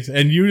made.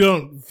 And you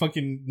don't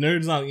fucking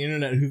nerds on the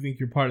internet who think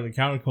you're part of the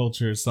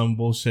counterculture or some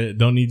bullshit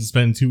don't need to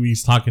spend 2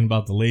 weeks talking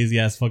about the lazy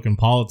ass fucking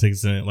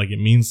politics in it like it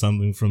means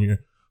something from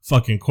your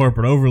fucking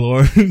corporate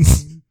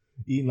overlords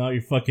eating all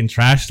your fucking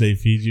trash they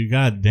feed you.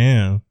 God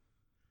damn.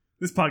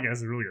 This podcast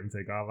is really gonna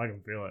take off. I can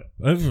feel it.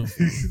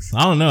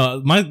 I don't know.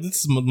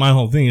 My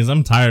whole thing is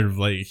I'm tired of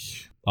like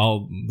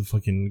all the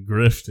fucking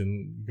grift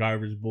and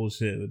garbage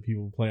bullshit that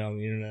people play on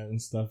the internet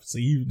and stuff. So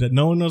that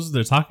no one knows what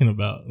they're talking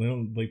about. They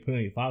don't like put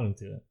any thought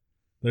into it.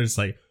 They're just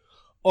like,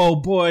 oh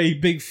boy,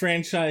 big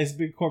franchise,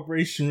 big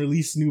corporation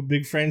released new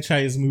big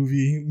franchise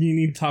movie. We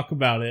need to talk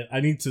about it. I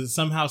need to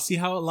somehow see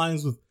how it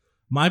aligns with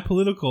my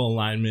political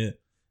alignment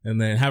and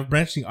then have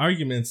branching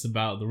arguments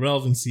about the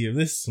relevancy of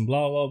this and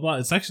blah, blah, blah.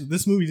 It's actually,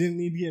 this movie didn't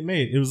need to get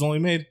made. It was only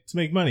made to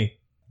make money.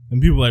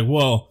 And people are like,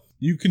 well,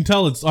 you can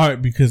tell it's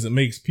art because it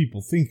makes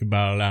people think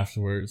about it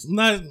afterwards.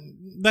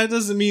 That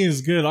doesn't mean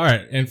it's good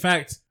art. In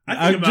fact,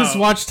 I just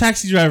watched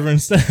Taxi Driver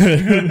instead.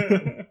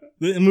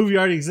 The movie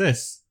already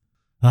exists.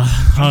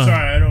 I'm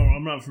sorry,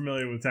 I'm not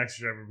familiar with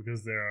Taxi Driver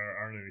because there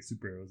aren't any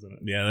superheroes in it.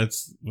 Yeah,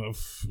 that's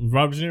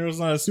Robert De Niro's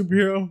not a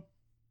superhero.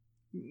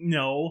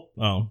 No.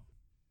 Oh,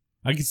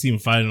 I could see him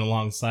fighting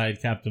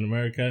alongside Captain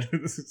America.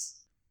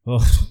 Oh,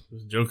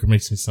 the Joker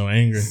makes me so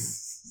angry.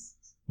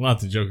 Well,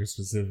 not the Joker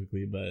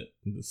specifically, but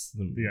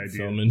the idea.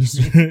 film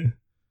industry.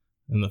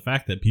 And the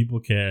fact that people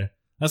care.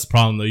 That's the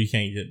problem, though. You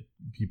can't get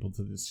people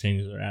to just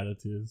change their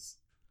attitudes.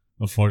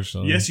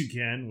 Unfortunately. Yes, you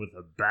can with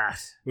a bat.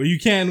 Well, you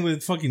can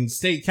with fucking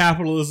state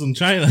capitalism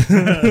China.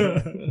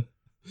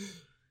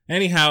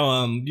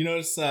 Anyhow, you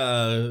notice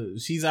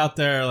she's out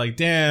there like,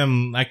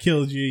 damn, I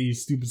killed you, you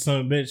stupid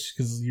son of a bitch,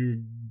 because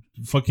you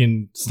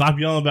fucking stop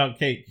yelling about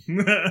cake.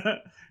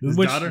 His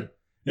daughter?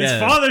 It's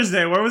Father's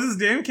Day. Where was his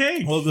damn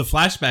cake? Well, the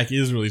flashback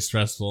is really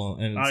stressful,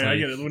 and it's I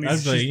get it. I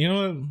was like, you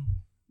know what?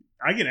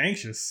 I get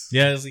anxious.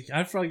 Yeah, it's like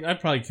I'd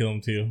probably kill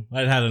him too.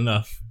 I'd had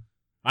enough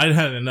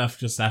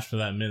just after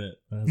that minute.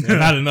 I've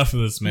had enough of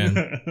this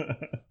man.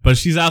 But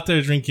she's out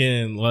there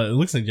drinking. Well, it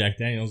looks like Jack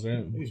Daniels,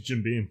 right? It's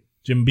Jim Beam.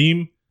 Jim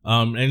Beam.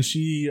 And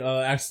she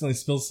accidentally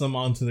spills some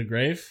onto the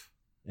grave,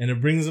 and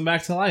it brings him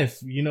back to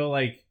life. You know,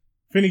 like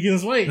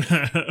Finnegan's Wake.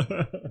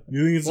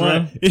 You think it's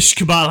right?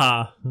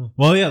 Ishkabala.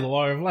 Well, yeah, the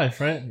water of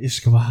life, right?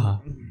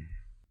 Ishkabala.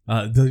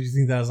 Do you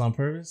think that was on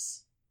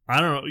purpose?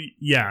 I don't know.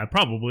 Yeah,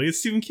 probably. It's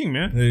Stephen King,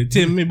 man.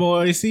 Timmy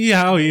boy, see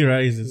how he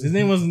rises. His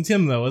name wasn't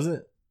Tim, though, was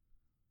it?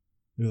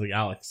 It was like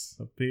Alex.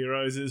 He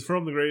rises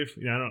from the grave.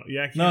 Yeah, I don't.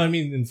 Yeah, no, I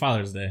mean in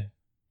Father's Day.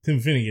 Tim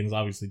Finnegan's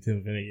obviously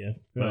Tim Finnegan,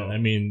 but I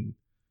mean,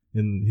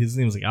 his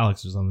name was like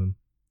Alex or something.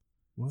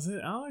 Was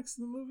it Alex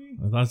in the movie?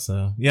 I thought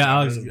so.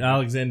 Yeah,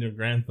 Alexander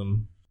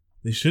Grantham.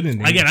 They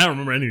shouldn't. Again, I don't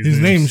remember any of his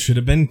names. Name should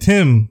have been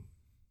Tim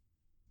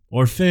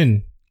or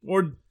Finn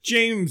or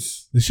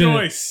James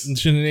Joyce. They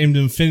should have named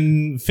him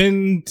Finn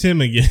Tim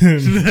again.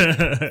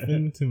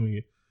 Finn Tim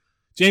again.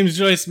 James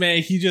Joyce,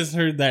 man, he just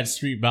heard that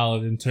street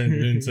ballad and turned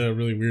it into a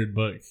really weird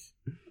book.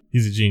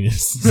 He's a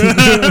genius.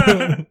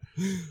 Now,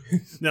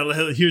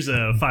 here's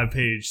a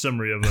 5-page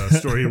summary of a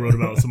story he wrote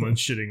about someone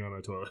shitting on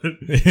a toilet.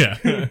 Yeah.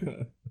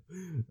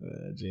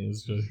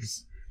 James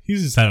Joyce.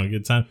 He's just having a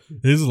good time.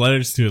 His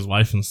letters to his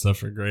wife and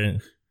stuff are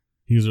great.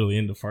 He was really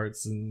into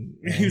farts. And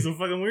he's a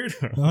fucking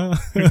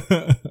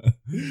weirdo.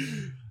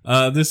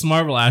 This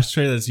marble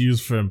ashtray that's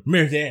used for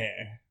murder.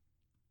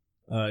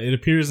 It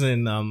appears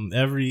in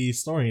every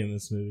story in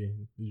this movie.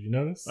 Did you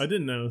notice? I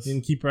didn't notice.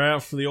 Didn't keep her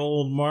out for the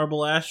old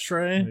marble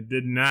ashtray? I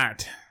did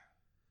not.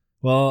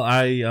 Well,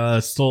 I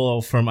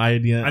stole from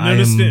IMDb. I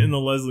noticed it in the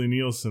Leslie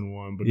Nielsen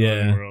one, but not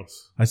anywhere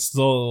else. I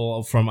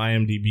stole from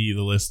IMDb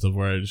the list of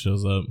where it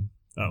shows up.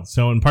 Oh.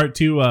 So in part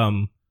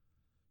 2,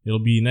 It'll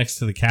be next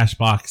to the cash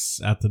box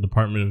at the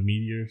Department of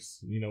Meteors.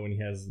 You know, when he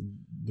has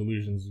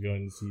delusions of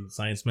going to see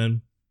science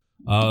men.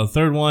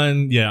 Third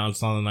one, yeah,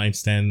 it's on the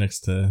nightstand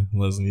next to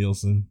Leslie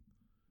Nielsen.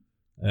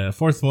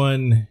 Fourth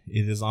one,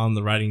 it is on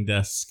the writing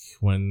desk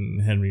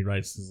when Henry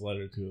writes his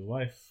letter to his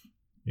wife,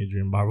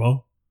 Adrienne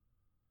Barbeau.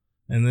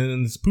 And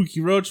then the Spooky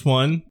Roach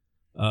one,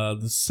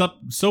 the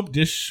soap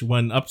dish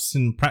when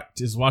Upton Pratt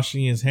is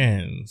washing his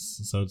hands.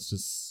 So it's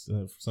just,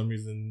 for some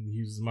reason, he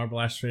uses marble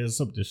ashtray as a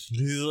soap dish.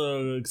 He's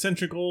an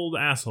eccentric old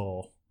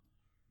asshole.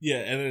 Yeah,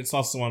 and it's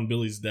also on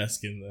Billy's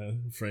desk in the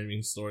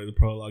framing story, the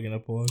prologue and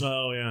epilogue.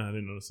 Oh, yeah, I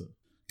didn't notice it.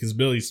 Because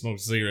Billy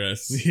smokes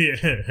cigarettes.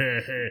 Yeah.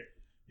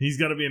 He's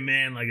got to be a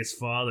man like his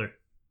father.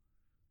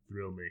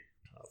 Thrill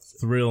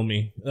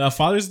me.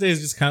 Father's Day is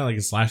just kind of like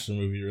a slasher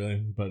movie, really.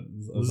 But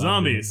a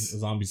zombie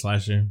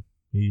slasher.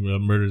 He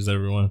murders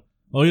everyone.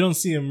 Oh, you don't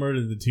see him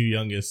murder the two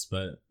youngest,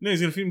 but... No, he's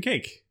going to feed him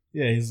cake.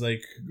 Yeah, he's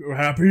like,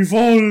 Happy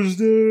Father's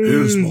Day!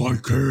 Here's my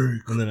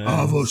cake. And then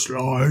Have a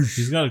slice.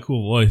 He's got a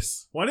cool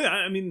voice. Why did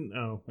I mean,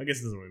 I guess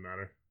it doesn't really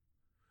matter.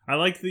 I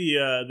like the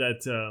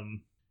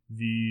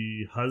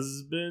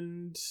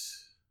husband,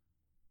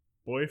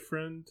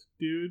 boyfriend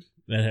dude.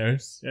 Ed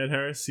Harris? Ed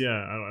Harris,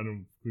 yeah. I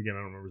don't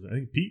remember his name. I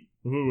think Pete?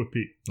 We'll go with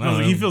Pete.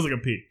 I He feels like a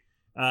Pete.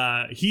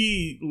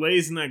 He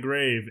lays in that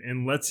grave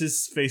and lets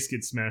his face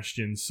get smashed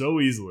in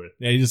so easily.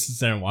 Yeah, he just sits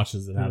there and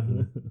watches it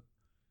happen.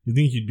 You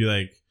think you'd be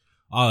like,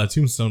 oh, that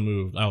tombstone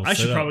moved. I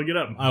should probably get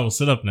up. I will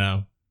sit up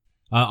now.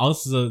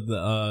 Also,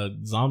 the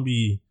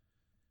zombie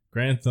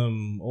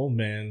Grantham old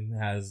man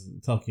has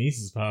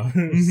telekinesis powers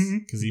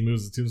because he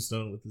moves the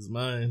tombstone with his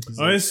mind.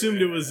 I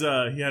assumed it was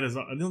he had his.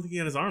 I don't think he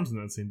had his arms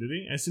in that scene, did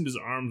he? I assumed his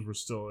arms were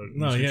still.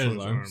 No, he had his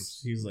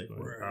arms. He's like,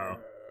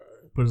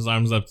 put his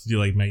arms up to do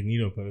like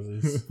Magneto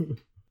poses.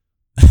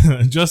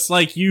 Just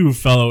like you,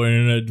 fellow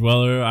internet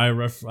dweller,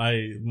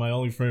 my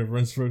only frame of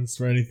reference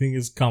for anything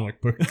is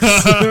comic books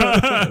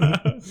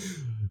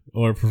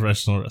or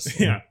professional wrestling.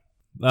 Yeah.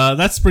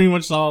 That's pretty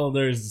much all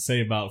there is to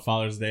say about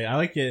Father's Day. I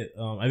like it.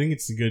 I think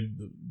it's a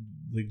good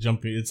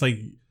jumping. It's like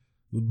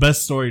the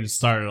best story to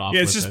start it off.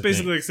 Yeah, it's just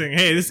basically like saying,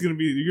 "Hey, this is gonna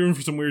be you're in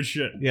for some weird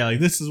shit." Yeah, like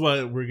this is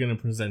what we're gonna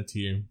present to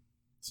you.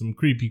 Some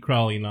creepy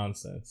crawly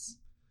nonsense.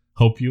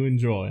 Hope you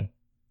enjoy.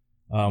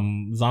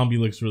 Zombie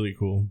looks really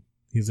cool.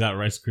 He's got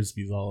Rice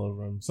Krispies all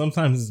over him.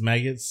 Sometimes it's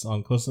maggots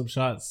on close-up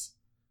shots,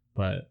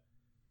 but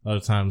other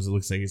times it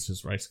looks like it's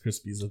just Rice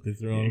Krispies that they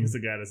throw him. Because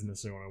the guy doesn't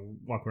necessarily want to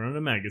walk around in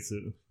a maggot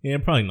suit. Yeah,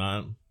 probably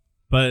not.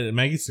 But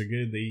maggots are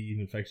good. They eat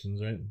infections,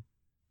 right?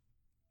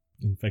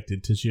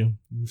 Infected tissue.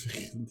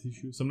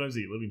 Sometimes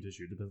they eat living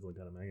tissue. It depends on what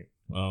kind of maggot.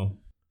 Oh.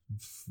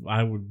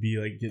 I would be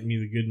like, get me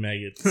the good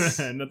maggots.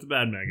 Not the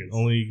bad maggots.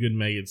 Only good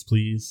maggots,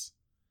 please.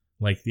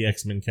 Like the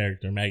X-Men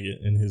character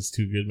Maggot and his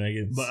two good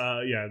maggots.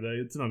 But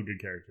it's not a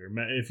good character.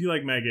 If you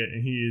like Maggot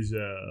and he is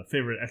a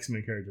favorite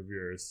X-Men character of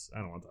yours, I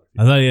don't want to talk to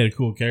you. I thought he had a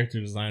cool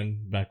character design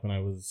back when I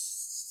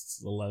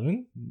was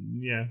 11.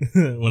 Yeah.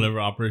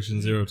 Whenever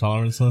Operation Zero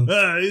Tolerance was.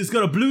 He's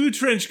got a blue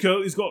trench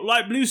coat. He's got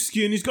light blue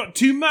skin. He's got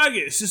two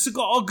maggots. It's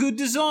got a good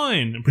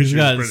design. I'm pretty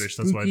sure he's British.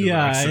 That's why I did the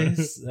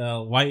eyes,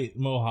 white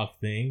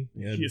mohawk thing.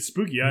 He has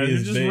spooky eyes. They're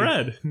just big.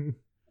 Red.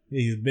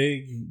 He's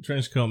big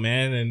trench coat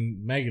man,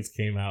 and maggots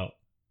came out.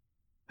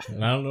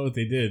 And I don't know what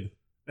they did.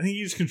 I think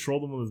he just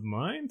controlled them with his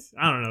mind.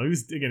 I don't know. He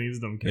was a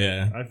dumb character.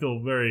 Yeah. I feel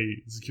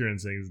very secure in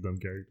saying he's a dumb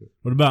character.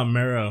 What about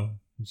Marrow?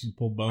 She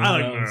pulled bones I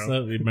like out Marrow. and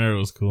stuff. Marrow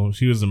was cool.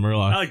 She was a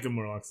Murloc. I like the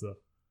Murlocs though.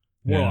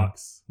 Yeah.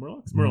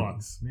 Morlocks.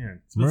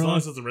 Man, it's been so long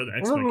since I read the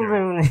X-Men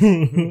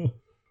character.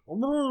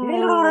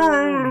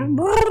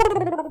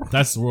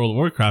 That's the World of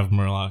Warcraft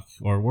Murloc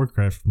or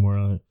Warcraft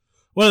Murloc.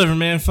 Whatever,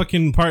 man.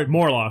 Fucking part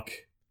Morlock.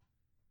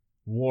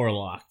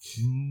 Warlock.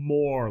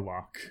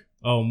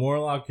 Oh,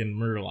 Morlock and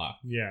Murloc.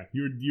 Yeah,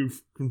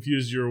 you've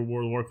confused your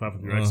World of Warcraft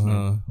with your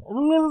X-Men.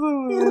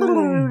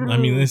 I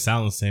mean, they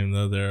sound the same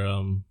though. They're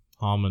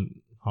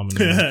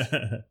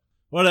homonyms.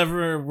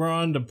 Whatever. We're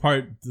on to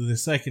the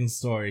second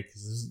story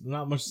because there's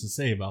not much to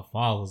say about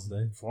Father's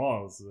Day.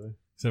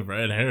 Except for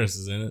Ed Harris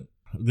is in it.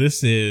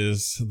 This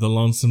is The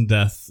Lonesome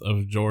Death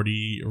of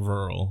Geordie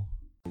Verrill.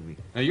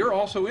 Now you're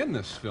also in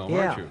this film,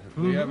 aren't you?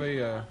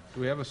 Mm-hmm. Do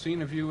we have a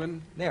scene of you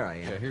in? There I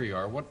am. Yeah, here you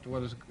are. What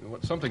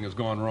something has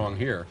gone wrong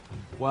here.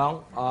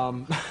 Well,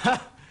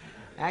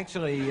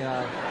 actually,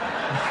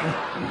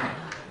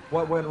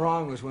 what went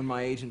wrong was when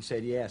my agent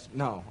said yes.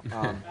 No,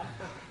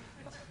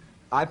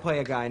 I play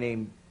a guy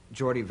named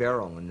Geordie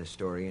Verrill in this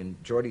story, and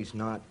Geordie's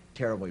not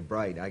terribly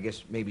bright. I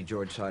guess maybe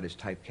George saw it as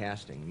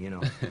typecasting, you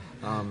know.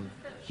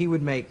 He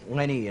would make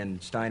Lenny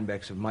and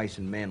Steinbeck's Of Mice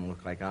and Men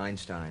look like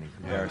Einstein in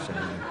comparison.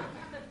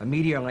 A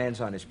meteor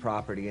lands on his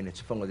property, and it's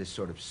full of this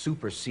sort of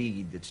super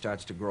seed that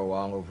starts to grow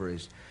all over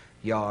his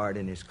yard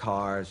and his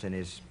cars and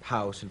his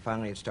house, and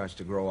finally it starts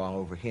to grow all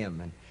over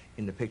him. And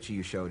in the picture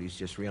you showed, he's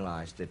just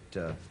realized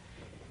that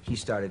he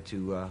started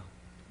to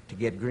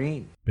get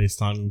green.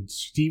 Based on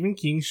Stephen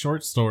King's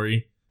short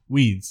story,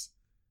 Weeds.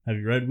 Have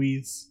you read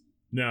Weeds?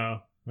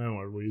 No, I don't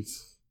want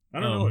Weeds. I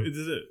don't know.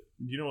 Do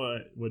you know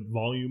what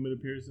volume it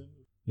appears in?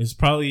 This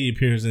probably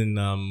appears in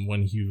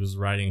when he was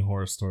writing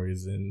horror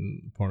stories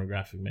in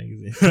pornographic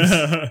magazines.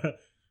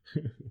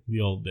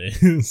 The old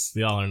days.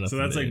 The all or nothing. So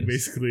that's days. like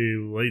basically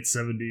late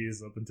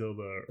 70s up until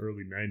the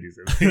early 90s,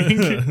 I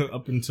think.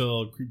 Up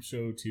until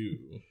Creepshow 2.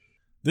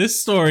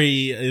 This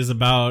story is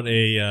about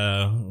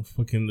a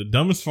fucking the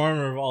dumbest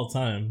farmer of all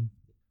time.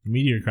 A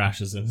meteor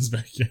crashes in his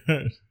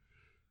backyard.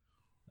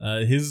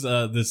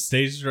 The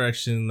stage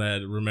direction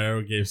that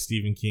Romero gave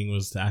Stephen King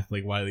was to act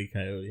like Wile E.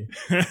 Coyote.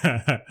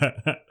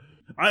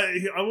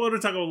 I want to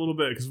talk a little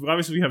bit because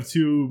obviously we have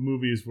two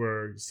movies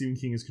where Stephen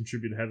King has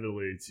contributed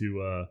heavily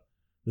to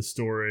the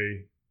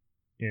story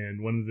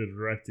and one of the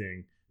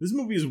directing. This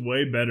movie is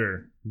way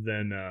better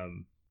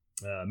than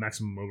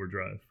Maximum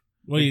Overdrive.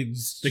 Well,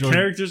 the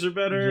characters are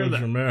better.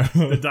 George Romero.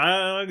 The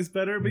dialogue is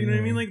better, but you know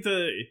what I mean? Like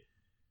the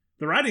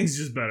writing's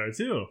just better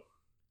too.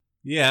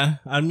 Yeah,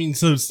 I mean,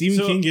 so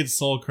Stephen King gets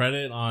sole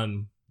credit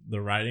on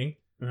the writing,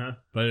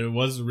 but it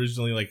was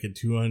originally like a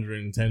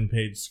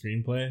 210-page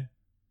screenplay,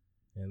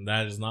 and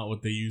that is not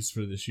what they used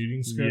for the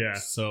shooting script. Yeah.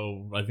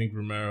 So I think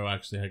Romero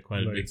actually had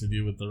quite a bit to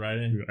do with the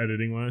writing,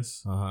 editing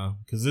wise.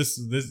 Because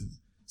this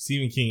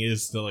Stephen King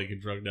is still like a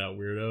drugged out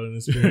weirdo in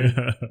this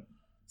period.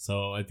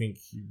 So I think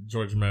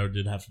George Romero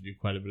did have to do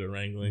quite a bit of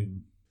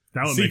wrangling.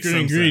 That would Secret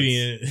make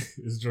ingredient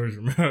is George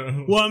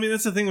Romero. Well, I mean,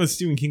 that's the thing with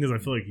Stephen King is I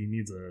feel like he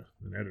needs an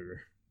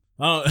editor.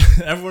 Oh,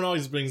 everyone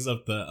always brings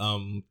up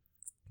the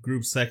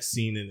group sex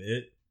scene in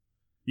It.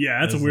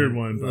 Yeah, that's a weird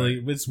one. But like,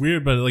 it's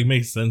weird, but it like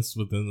makes sense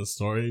within the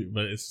story.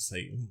 But it's just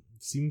like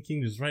Stephen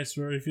King just writes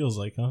whatever he feels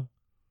like, huh?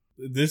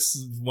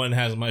 This one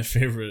has my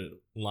favorite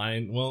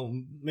line.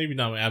 Well, maybe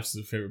not my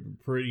absolute favorite,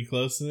 but pretty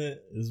close in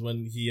it. Is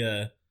when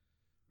he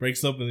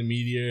breaks open the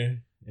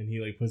meteor and he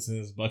like puts in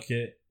his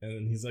bucket and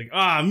then he's like,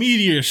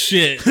 meteor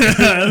shit.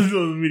 That's what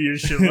the meteor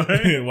shit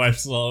like.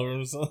 Wipes it all over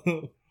himself.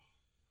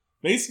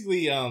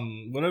 Basically,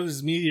 whatever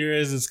this meteor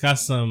is, it's got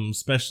some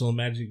special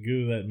magic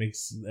goo that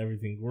makes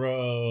everything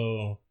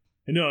grow.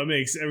 I know, it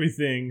makes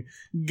everything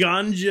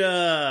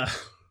ganja.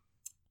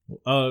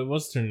 Oh, it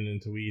was turning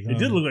into weed, huh? It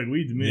did look like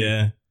weed to me.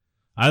 Yeah.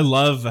 I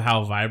love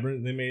how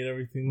vibrant they made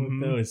everything look,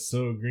 though. It's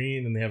so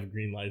green, and they have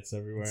green lights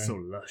everywhere. It's so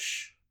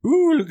lush.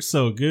 Ooh, it looks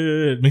so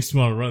good. Makes me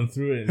want to run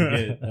through it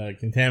and get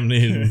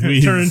contaminated with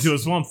weeds. Turn into a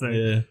swamp thing.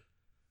 Yeah.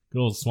 Good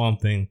old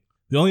swamp thing.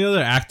 The only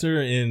other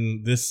actor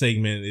in this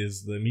segment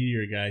is the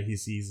meteor guy he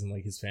sees in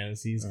like his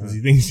fantasies because he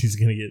thinks he's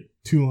gonna get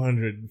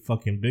 200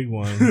 fucking big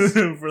ones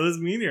for this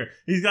meteor.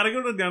 He's got to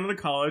go down to the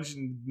college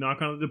and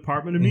knock on the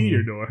Department of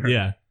Meteor door.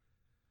 Yeah,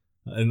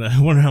 and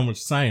I wonder how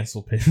much science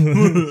will pay for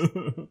this.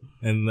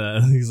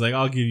 And he's like,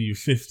 "I'll give you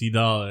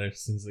 $50." And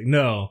he's like,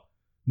 "No,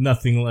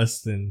 nothing less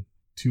than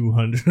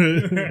 200."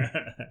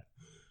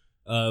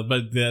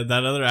 But that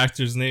other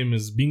actor's name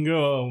is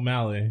Bingo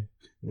O'Malley,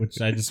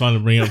 which I just wanted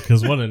to bring up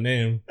because what a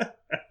name.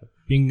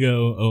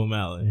 Bingo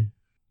O'Malley.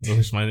 I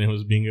wish my name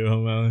was Bingo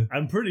O'Malley.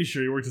 I'm pretty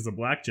sure he worked as a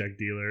blackjack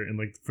dealer and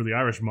like for the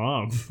Irish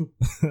mob.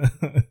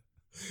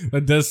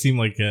 That does seem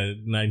like a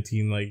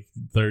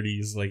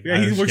 1930s like yeah,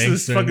 Irish he works at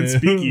this fucking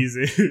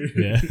speakeasy.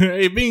 Yeah.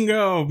 Hey,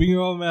 Bingo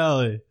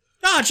O'Malley.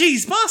 Oh,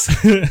 jeez, boss.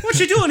 What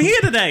you doing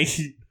here today?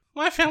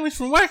 My family's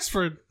from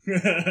Wexford.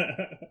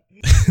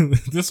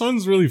 This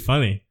one's really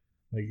funny.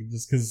 Like,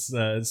 just because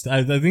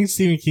I think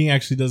Stephen King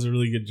actually does a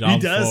really good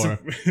job for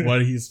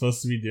what he's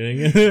supposed to be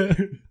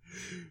doing.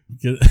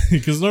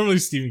 Because normally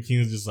Stephen King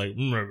is just like,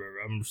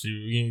 I'm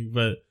Stephen King.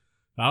 But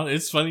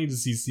it's funny to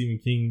see Stephen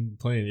King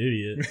play an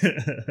idiot.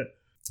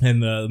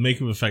 And the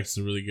makeup effects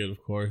are really good,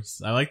 of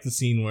course. I like the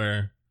scene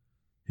where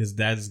his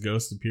dad's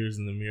ghost appears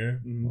in the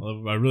mirror.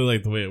 Mm-hmm. I really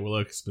like the way it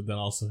looks, but then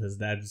also his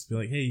dad just be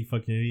like, hey, you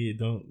fucking idiot,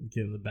 don't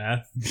get in the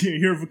bath.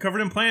 You're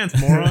covered in plants,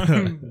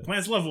 moron.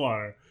 Plants love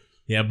water.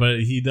 Yeah,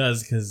 but he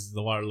does because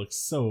the water looks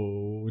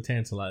so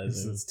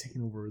tantalizing. It's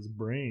taking over his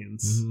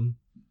brains. Mm-hmm.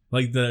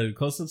 Like the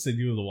close-ups they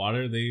do of the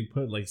water, they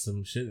put like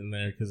some shit in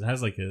there because it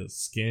has like a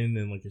skin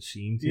and like a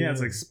sheen to it. Yeah,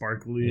 it's like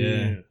sparkly.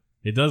 Yeah.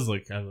 It does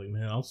look, I was like,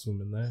 man, I'll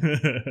swim in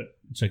that.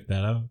 Check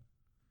that out.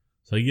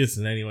 So he gets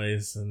it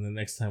anyways, and the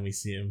next time we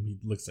see him, he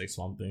looks like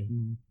Swamp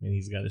Thing, and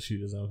he's got to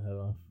shoot his own head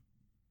off.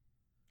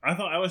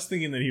 I was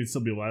thinking that he would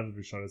still be alive if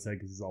he shot his head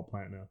because he's all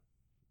plant now.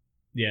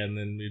 Yeah, and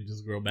then he'd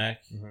just grow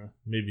back.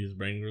 Maybe his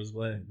brain grows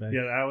back.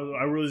 Yeah,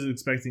 I was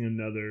expecting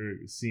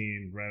another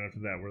scene right after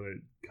that where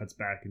it cuts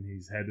back and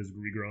his head is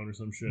regrown or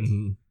some shit.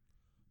 Mm-hmm.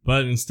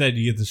 But instead,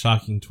 you get the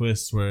shocking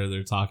twist where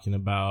they're talking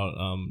about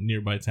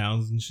nearby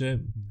towns and shit.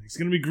 It's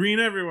gonna be green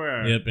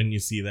everywhere. Yep, and you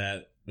see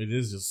that it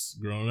is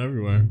just growing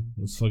everywhere.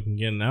 It's fucking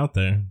getting out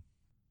there.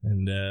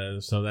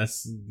 And so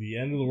that's the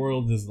end of the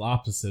world is the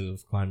opposite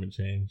of climate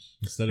change.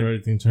 Instead of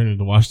everything turning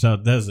to washed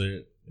out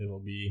desert, it'll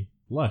be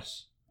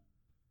lush.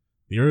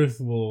 The earth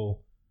will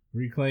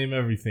reclaim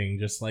everything,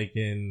 just like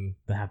in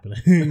The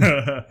Happening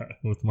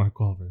with Mark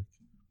Wahlberg.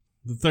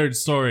 The third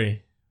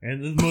story.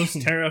 And the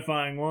most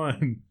terrifying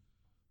one.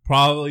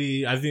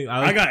 Probably, I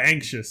got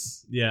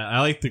anxious. Yeah, I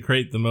like the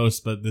crate the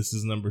most, but this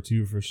is number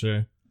 2 for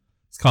sure.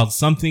 It's called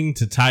Something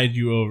to Tide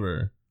You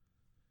Over.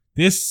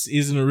 This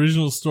is an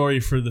original story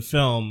for the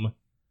film,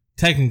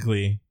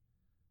 technically,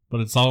 but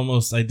it's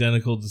almost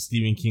identical to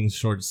Stephen King's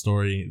short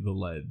story, The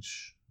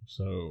Ledge.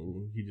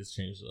 So he just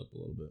changed it up a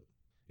little bit.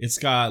 It's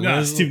got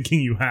Stephen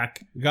King, you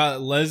hack.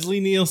 Got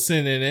Leslie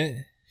Nielsen in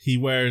it. He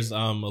wears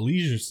a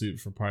leisure suit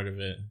for part of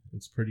it.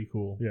 It's pretty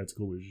cool. Yeah, it's a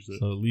cool leisure suit.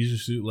 So leisure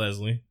suit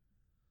Leslie.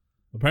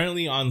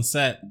 Apparently on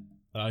set,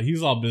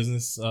 he's all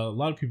business. A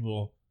lot of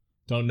people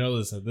don't know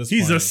this at this point.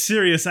 He's a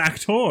serious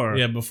actor.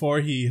 Yeah, before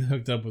he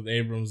hooked up with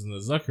Abrams and the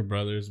Zucker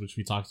brothers, which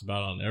we talked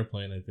about on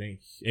Airplane, I think,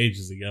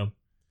 ages ago.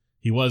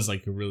 He was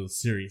like a real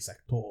serious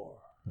actor.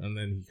 And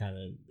then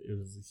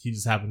he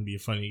just happened to be a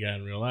funny guy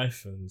in real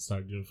life and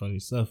started doing funny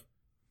stuff.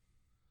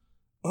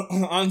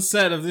 On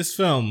set of this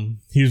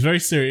film, he was very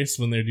serious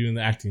when they're doing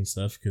the acting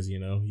stuff because, you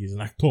know, he's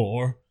an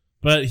actor.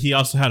 But he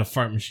also had a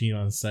fart machine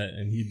on set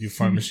and he'd do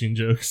fart machine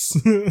jokes.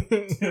 Man,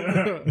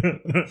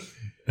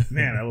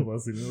 I love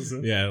Leslie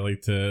Nielsen. Yeah,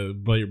 like to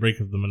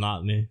break up the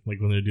monotony. Like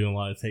when they're doing a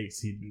lot of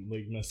takes, he'd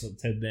like mess up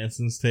Ted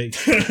Danson's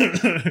takes.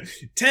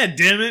 Ted,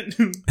 damn it.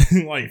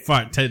 Like,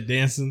 fuck, Ted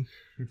Danson.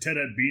 Ted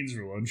had beans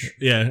for lunch.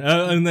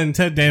 Yeah, and then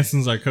Ted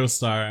Danson's our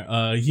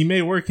co-star. He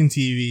may work in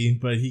TV,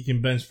 but he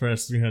can bench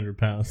press 300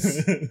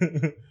 pounds,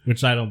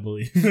 which I don't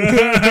believe.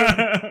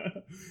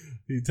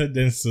 Ted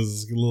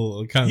Danson's a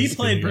little kind of. He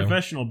played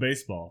professional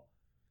baseball.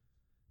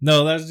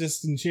 No, that's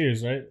just in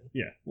Cheers, right?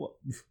 Yeah, well,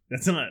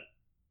 that's not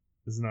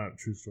a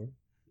true story.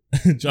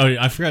 Oh,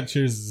 I forgot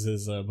Cheers is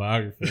his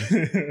biography.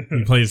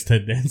 He plays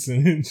Ted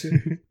Danson in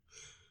Cheers.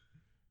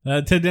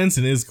 Ted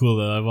Danson is cool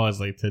though. I've always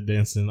liked Ted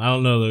Danson. I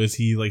don't know though. Is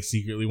he like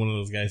secretly one of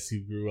those guys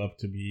who grew up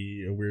to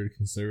be a weird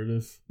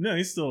conservative? No,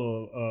 he's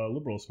still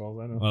liberal as far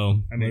as I know.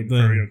 Oh, I mean,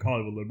 very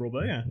Hollywood liberal,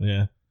 but yeah.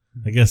 Yeah,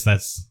 I guess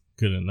that's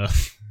good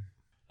enough.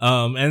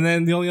 And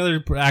then the only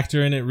other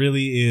actor in it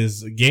really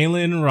is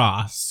Galen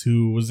Ross,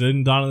 who was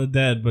in Dawn of the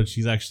Dead, but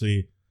she's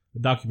actually a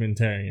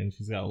documentarian.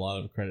 She's got a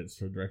lot of credits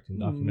for directing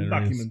documentaries.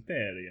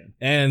 Documentarian.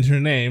 And her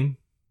name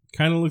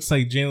kind of looks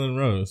like Jalen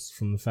Rose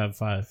from the Fab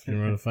Five. You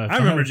remember the Fab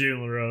Five? I remember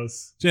Jalen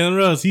Rose. Jalen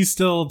Rose, he's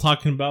still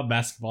talking about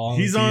basketball.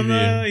 He's on the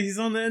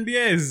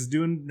NBA's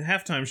doing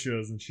halftime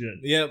shows and shit.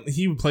 Yeah,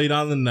 he played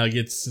on the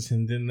Nuggets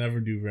and didn't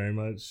ever do very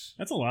much.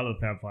 That's a lot of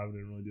the Fab Five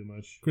didn't really do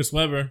much. Chris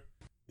Webber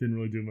didn't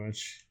really do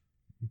much.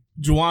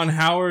 Juwan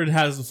Howard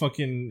has a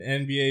fucking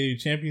NBA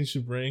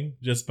championship ring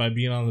just by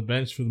being on the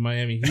bench for the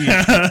Miami Heat.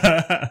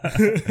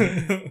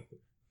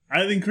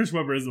 I think Chris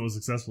Webber is the most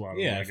successful out of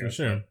them. Yeah, for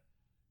sure.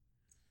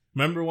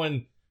 Remember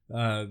when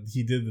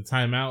he did the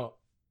timeout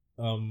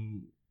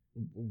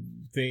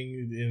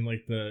thing in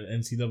like the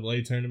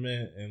NCAA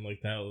tournament and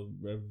like that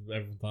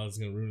everyone thought it was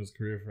gonna ruin his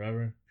career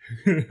forever?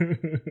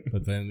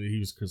 But then he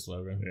was Chris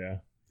Webber. Yeah.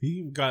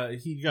 He got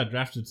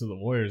drafted to the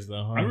Warriors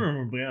though, huh? I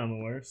remember being on the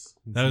Warriors.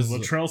 That was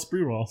Latrell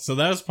Sprewell. So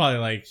that was probably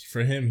like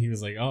for him. He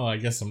was like, "Oh, I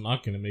guess I'm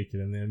not going to make it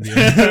in the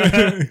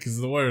NBA," because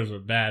the Warriors were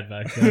bad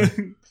back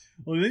then.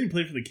 Well, then he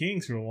played for the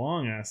Kings for a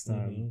long ass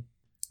time. Mm-hmm.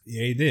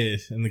 Yeah, he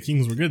did, and the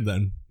Kings were good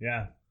then.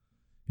 Yeah,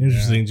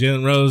 interesting. Yeah.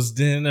 Jalen Rose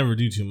didn't ever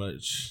do too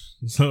much,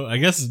 so I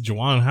guess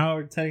Juwan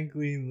Howard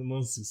technically the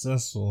most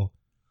successful,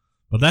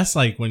 but that's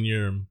like when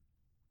you're.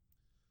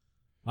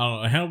 I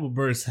don't know. Hannibal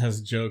Buress has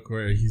a joke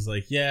where he's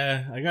like,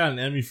 "Yeah, I got an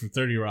Emmy for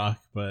 30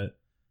 Rock, but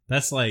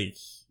that's like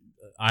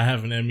I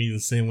have an Emmy the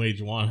same way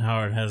Juwan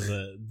Howard has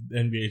a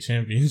NBA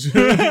championship."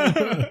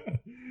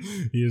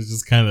 He was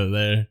just kind of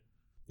there.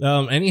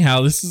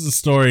 Anyhow, this is a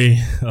story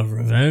of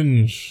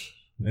revenge,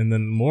 and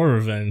then more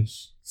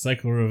revenge,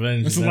 cycle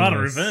revenge. There's a lot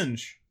of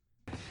revenge.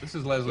 This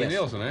is Leslie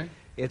Nielsen, eh?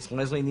 It's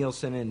Leslie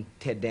Nielsen and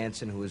Ted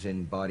Danson, who was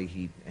in Body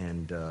Heat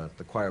and the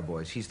Choir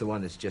Boys. He's the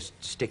one that's just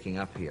sticking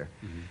up here.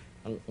 Mm-hmm.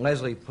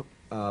 Leslie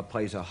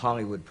plays a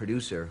Hollywood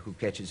producer who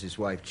catches his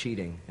wife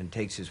cheating and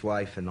takes his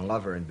wife and the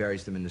lover and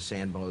buries them in the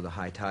sand below the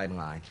high tide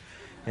line,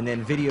 and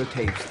then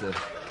videotapes the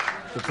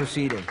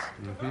proceedings.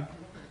 Mm-hmm.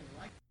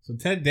 So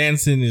Ted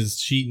Danson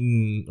is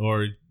cheating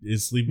or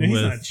is sleeping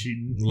with... He's not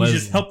cheating. He's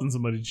just helping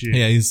somebody cheat.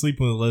 Yeah, he's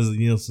sleeping with Leslie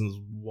Nielsen's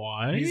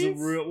wife. He's a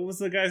real... What was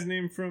the guy's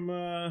name from...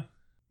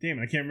 Damn,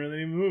 I can't remember the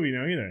name of the movie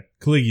now either.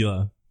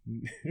 Caligula.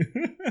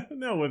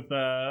 No, with...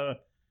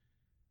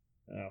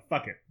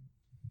 fuck it.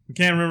 I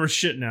can't remember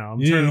shit now.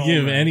 You didn't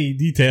give any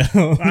detail.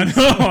 I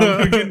know.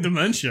 I'm getting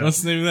dementia.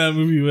 What's the name of that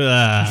movie with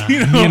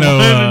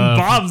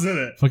Bob's in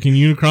it. Fucking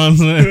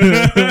Unicrons in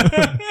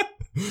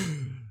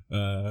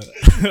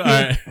it. All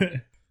right.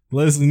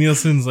 Leslie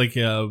Nielsen's like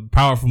a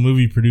powerful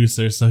movie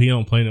producer, so he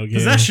don't play no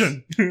games.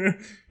 Possession.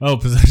 Oh,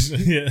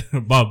 Possession. Yeah,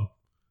 Bob.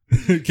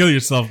 Kill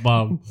yourself,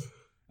 Bob.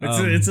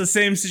 It's the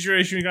same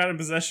situation we got in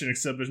Possession,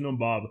 except there's no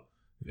Bob.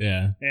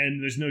 Yeah.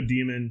 And there's no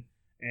demon.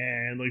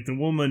 And like the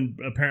woman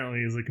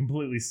apparently is like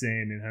completely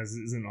sane and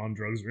isn't on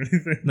drugs or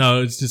anything.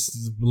 No, it's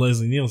just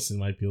Leslie Nielsen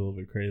might be a little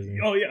bit crazy.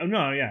 Oh yeah,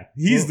 no, yeah,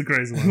 he's the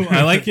crazy one.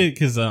 I like it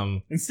because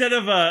instead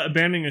of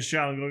abandoning a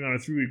child and going on a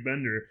 3-week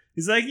bender,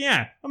 he's like,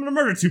 yeah, I'm gonna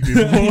murder 2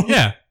 people.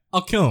 Yeah,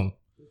 I'll kill him.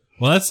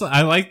 Well,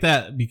 I like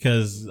that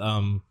because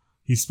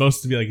he's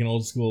supposed to be like an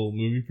old school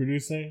movie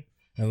producer,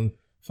 and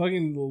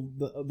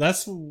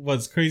That's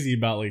what's crazy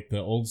about like the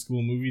old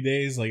school movie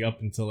days, like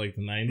up until like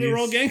the 90s. They were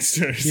all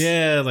gangsters.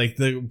 Yeah, like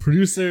the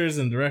producers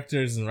and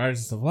directors and writers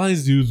and stuff. A lot of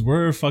these dudes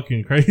were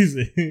fucking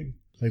crazy.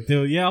 Like they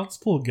were, yeah, I'll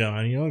just pull a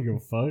gun. You don't give a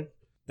fuck.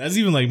 That's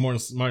even like Martin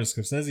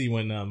Scorsese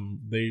when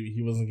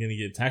he wasn't gonna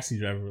get Taxi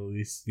Driver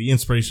released. The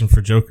inspiration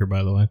for Joker,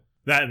 by the way.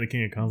 That and the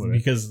King of Comedy.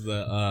 Because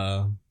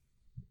the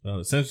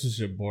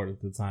censorship board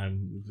at the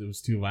time, it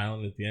was too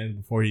violent at the end.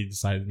 Before he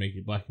decided to make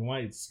it black and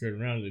white, skirt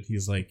around it,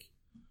 he's like,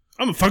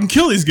 I'm gonna fucking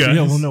kill these guys.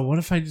 Yeah, well, no, what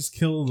if I just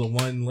kill the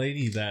one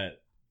lady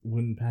that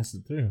wouldn't pass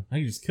it through? I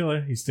could just kill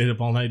her. He stayed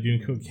up all night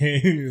doing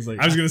cocaine. He was like,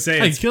 I was gonna say,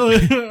 I'd kill her.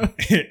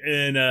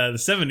 In the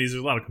 70s, there's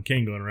a lot of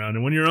cocaine going around,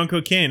 and when you're on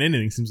cocaine,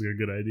 anything seems like a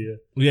good idea.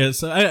 Yeah,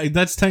 so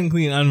that's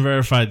technically an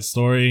unverified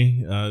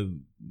story.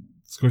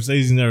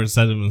 Scorsese never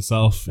said it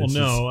himself. Well,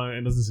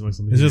 it doesn't seem like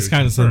something. It's just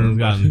kind of something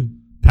that's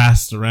gotten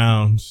passed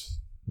around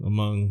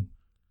among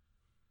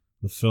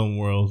the film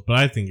world, but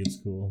I think it's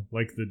cool.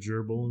 Like the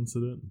gerbil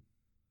incident.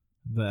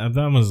 That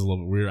was a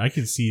little bit weird. I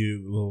could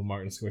see little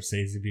Martin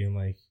Scorsese being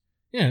like,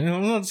 "Yeah,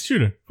 I'm not a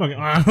shooter.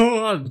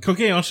 Fucking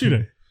cocaine, I'll shoot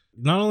her."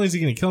 Not only is he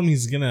gonna kill him,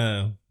 he's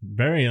gonna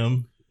bury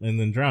him and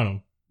then drown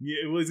him.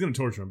 Yeah, well, he's gonna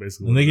torture him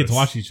basically, and they get to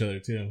watch each other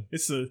too.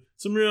 It's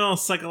some real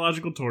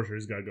psychological torture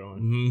he's got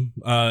going.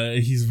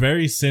 Mm-hmm. He's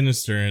very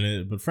sinister in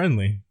it, but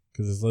friendly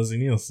because it's Leslie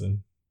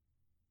Nielsen.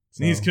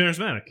 So, he's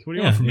charismatic. What do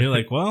you want from me? You're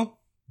like, well,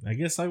 I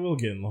guess I will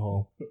get in the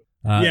hole.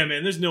 Yeah,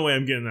 man, there's no way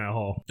I'm getting that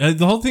hole.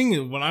 The whole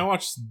thing, when I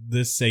watched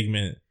this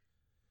segment,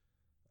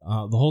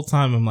 the whole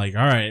time I'm like,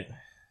 all right,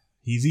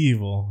 he's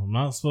evil. I'm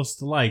not supposed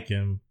to like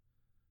him.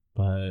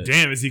 But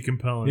damn, is he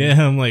compelling?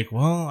 Yeah, I'm like,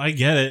 well, I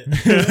get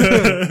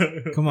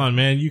it. Come on,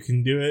 man, you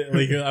can do it.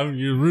 Like,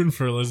 you're rooting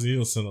for Leslie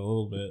Nielsen a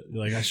little bit.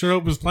 You're like, I sure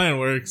hope his plan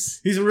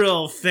works. He's a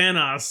real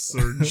Thanos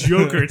or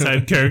Joker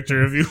type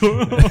character, if you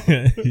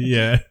will.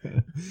 Yeah,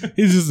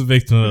 he's just a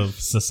victim of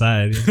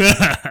society.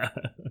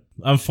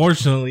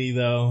 Unfortunately,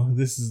 though,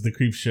 this is the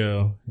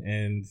Creepshow,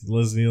 and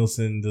Leslie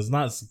Nielsen does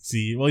not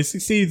succeed. Well, he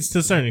succeeds to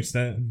a certain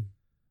extent,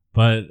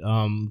 but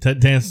Ted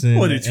Danson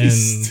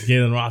and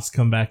Galen Ross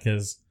come back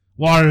as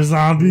water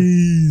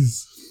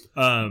zombies.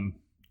 I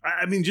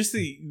mean, just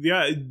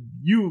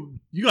you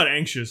got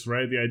anxious,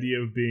 right? The idea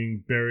of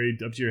being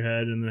buried up to your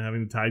head and then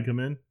having the tide come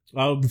in.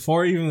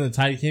 Before even the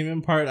tide came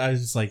in part, I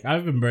was just like,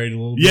 I've been buried a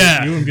little bit.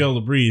 Yeah, you wouldn't be able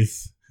to breathe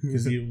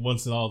because he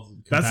wants it all.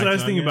 That's what I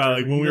was thinking about.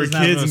 Like when we were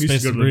kids and we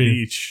used to go to the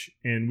beach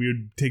and we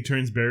would take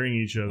turns burying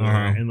each other,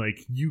 and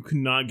like you could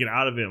not get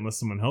out of it unless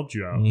someone helped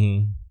you out.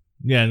 Mm-hmm.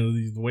 Yeah,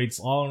 and the weight's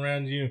all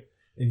around you.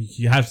 And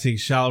you have to take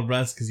shallow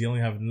breaths because you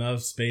only have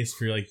enough space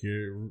for like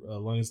your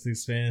lungs to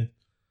expand.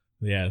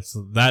 Yeah,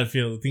 so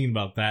thinking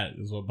about that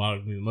is what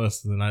bothered me the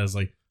most. And then I was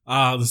like,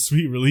 the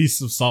sweet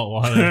release of salt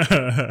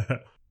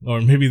water.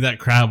 Or maybe that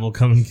crab will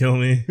come and kill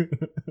me.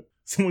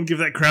 Someone give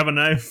that crab a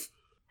knife.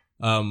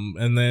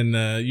 And then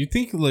you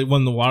think like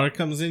when the water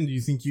comes in, do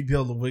you think you'd be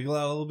able to wiggle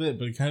out a little bit?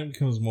 But it kind of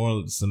becomes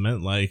more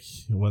cement-like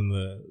when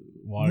the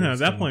water. Yeah, at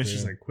that point it's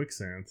just like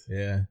quicksand.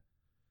 Yeah.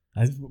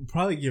 I'd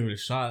probably give it a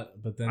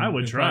shot, but then I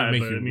would try.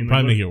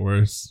 Probably make it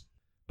worse.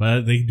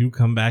 But they do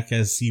come back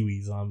as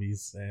seaweed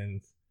zombies,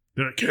 and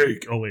they're a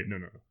cake. Oh wait, no.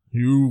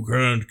 You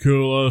can't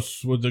kill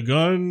us with a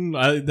gun.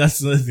 That's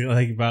the thing I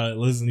like about it.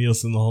 Leslie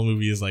Nielsen, the whole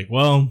movie is like,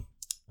 well,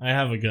 I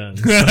have a gun.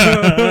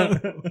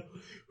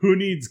 Who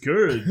needs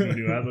courage when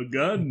you have a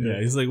gun? Yeah,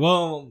 he's like,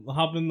 well,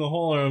 hop in the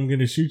hole or I'm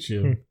gonna shoot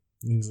you. And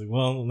he's like,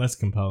 well, that's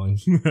compelling.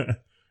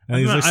 And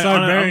he's like,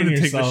 start burying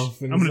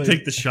yourself. I'm gonna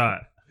take the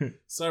shot.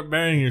 Start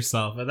burying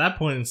yourself. At that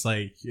point, it's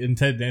like, and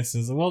Ted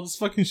Danson's like, well, just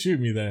fucking shoot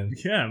me then.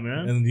 Yeah,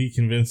 man. And he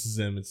convinces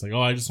him. It's like,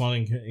 oh, I just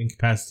want to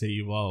incapacitate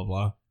you, blah,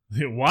 blah,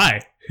 blah.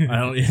 Why? I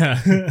don't,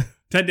 yeah.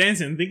 Ted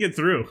Danson, think it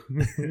through.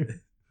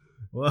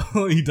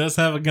 Well, he does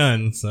have a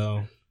gun,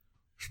 so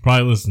should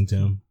probably listen to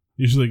him.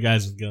 Usually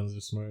guys with guns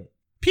are smart.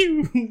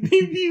 Pew, pew,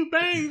 pew,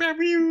 bang, bang,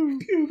 pew,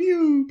 pew,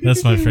 pew.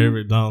 That's my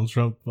favorite Donald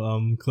Trump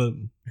clip.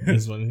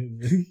 This one.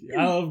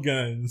 I love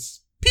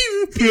guns.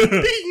 Pew, pew,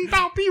 pew,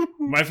 pew, pew.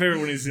 My favorite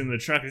when he's in the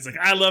truck, he's like,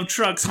 I love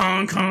trucks,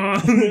 Hong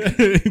Kong.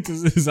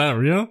 Is that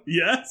real?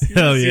 Yes.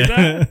 Hell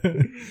yeah.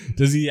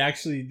 Does he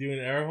actually do an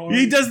air horn?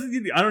 He does.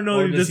 I don't know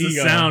if he does the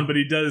sound, but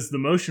he does the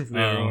motion for the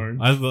air horn.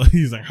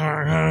 He's like,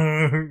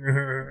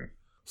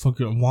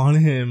 fucking want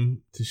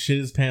him to shit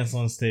his pants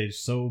on stage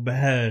so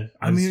bad.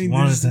 I mean,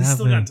 there's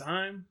still got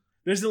time.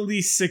 There's at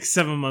least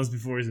 6-7 months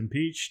before he's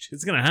impeached.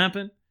 It's going to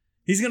happen.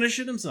 He's going to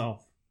shit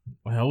himself.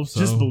 I hope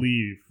so. Just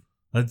believe.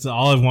 That's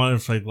all I've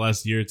wanted for like the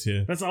last year or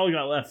two. That's all we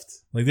got left.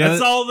 Like that's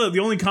all the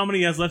only comedy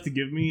he has left to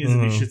give me is if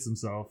he shits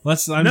himself.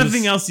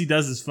 Nothing else he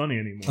does is funny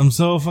anymore. I'm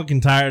so fucking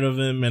tired of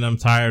him, and I'm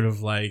tired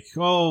of like,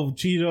 oh,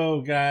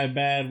 Cheeto guy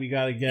bad, we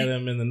gotta get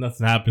him, and then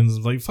nothing happens.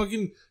 I'm like,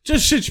 fucking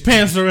just shit your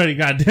pants already,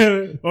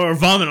 goddammit. Or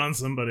vomit on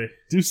somebody.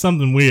 Do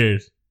something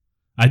weird.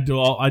 I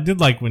did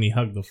like when he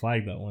hugged the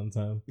flag that one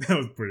time. That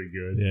was pretty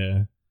good.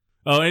 Yeah.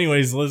 Oh,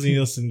 anyways, Leslie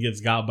Nielsen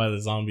gets got by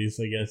the zombies,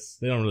 I guess.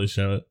 They don't really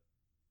show it.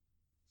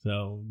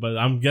 So, but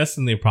I'm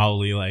guessing they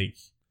probably like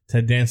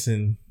Ted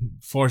Danson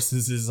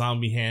forces his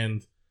zombie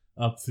hand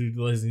up through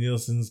Leslie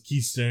Nielsen's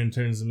keister and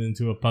turns him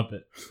into a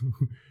puppet.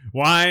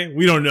 Why?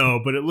 We don't know,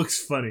 but it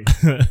looks funny.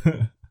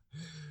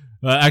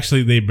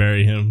 Actually, they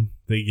bury him.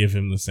 They give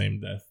him the same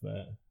death.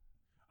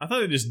 I thought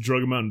they just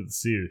drug him out into the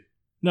sea.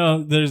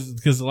 No,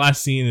 because the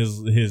last scene is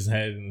his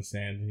head in the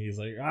sand, and he's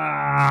like,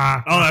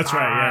 ah. Oh, that's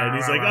right. Yeah, and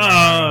he's like,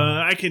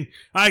 oh,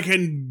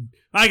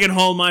 I can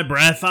hold my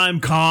breath. I'm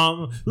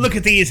calm. Look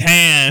at these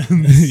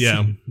hands.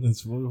 Yeah, you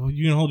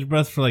can hold your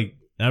breath for like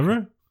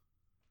ever,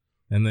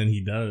 and then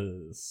he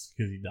does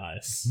because he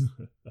dies.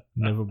 He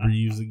never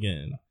breathes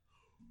again.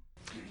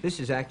 This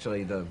is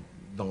actually the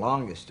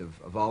longest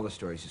of all the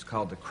stories. It's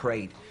called The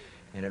Crate,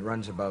 and it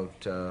runs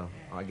about,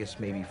 I guess,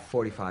 maybe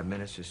 45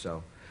 minutes or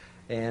so.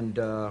 And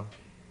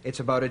it's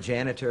about a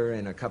janitor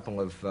and a couple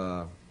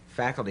of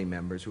faculty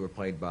members who are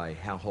played by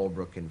Hal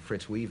Holbrook and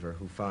Fritz Weaver,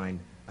 who find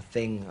a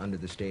thing under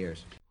the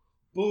stairs.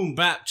 Boom,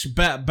 bap,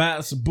 bap,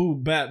 bap,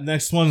 boom, bap.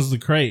 Next one's The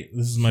Crate.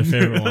 This is my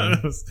favorite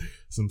one.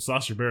 Some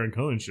Sacha Baron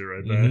Cohen shit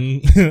right there.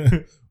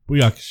 Mm-hmm.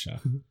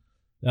 Booyakasha.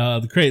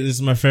 The Crate, this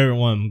is my favorite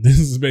one. This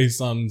is based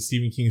on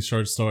Stephen King's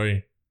short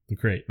story, The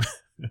Crate.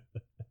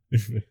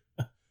 If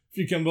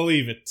you can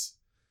believe it.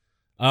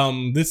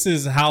 This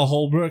is Hal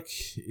Holbrook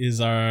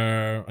is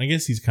our, I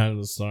guess he's kind of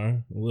the star,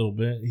 a little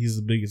bit. He's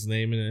the biggest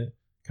name in it.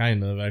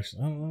 Kind of,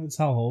 actually. I don't know, it's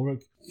Hal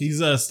Holbrook.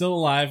 He's still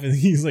alive, and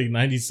he's like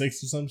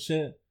 96 or some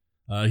shit.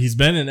 He's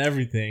been in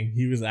everything.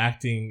 He was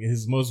acting,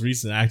 his most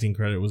recent acting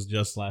credit was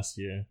just last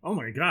year. Oh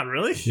my god,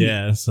 really?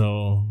 Yeah,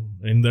 so,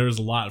 and there was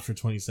a lot for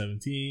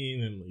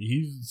 2017, and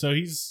he's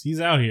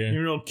out here.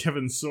 You're a real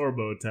Kevin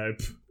Sorbo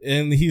type.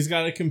 And he's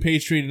got a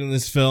compatriot in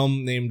this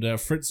film named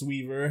Fritz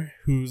Weaver,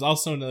 who's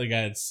also another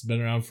guy that's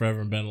been around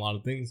forever and been in a lot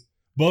of things.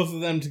 Both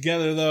of them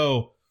together,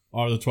 though,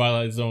 are the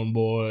Twilight Zone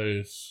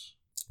boys.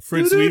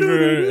 Fritz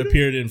Weaver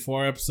appeared in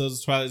 4 episodes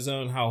of Twilight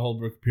Zone. Hal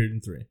Holbrook appeared in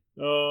 3.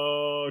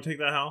 Oh, take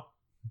that, Hal.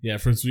 Yeah,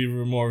 Fritz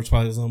Weaver more of a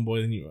Twilight Zone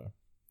boy than you are.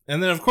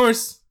 And then, of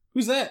course,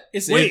 who's that?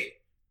 Wait.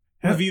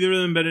 Have either of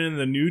them been in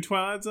the new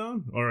Twilight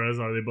Zone? Or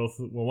are they both...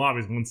 Well,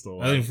 obviously one's still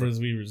alive. I think Fritz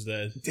Weaver's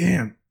dead.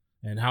 Damn.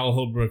 And Hal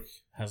Holbrook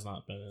has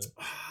not been in it.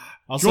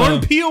 Also,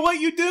 Jordan Peele, what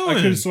you doing? I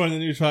could have sworn the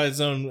new Twilight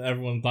Zone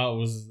everyone thought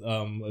was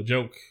a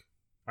joke.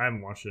 I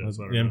haven't watched it.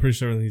 I'm pretty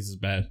sure everything is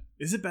bad.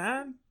 Is it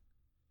bad?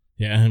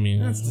 Yeah, I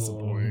mean... That's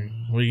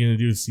disappointing. What are you going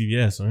to do with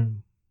CBS,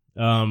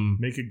 right?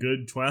 Make a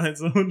good Twilight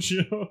Zone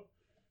show?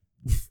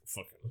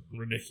 Fucking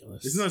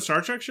ridiculous. Isn't that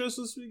Star Trek show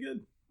supposed to be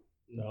good?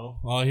 No.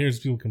 All I hear is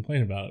people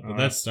complain about it, but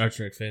that's Star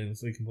Trek fans.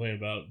 They complain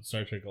about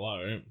Star Trek a lot,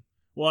 right?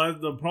 Well,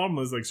 the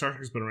problem is, like, Star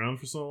Trek's been around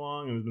for so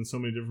long, and there's been so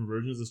many different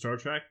versions of Star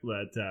Trek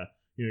that,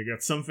 you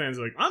got some fans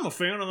who are like, I'm a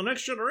fan of The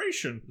Next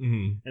Generation.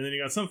 Mm-hmm. And then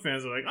you got some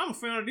fans who are like, I'm a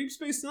fan of Deep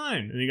Space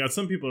Nine. And you got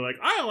some people who are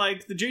like, I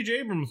like the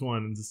J.J. Abrams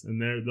ones.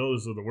 And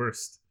those are the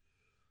worst.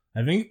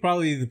 I think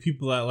probably the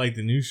people that like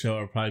the new show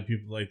are probably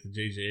people like the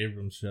J.J.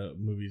 Abrams show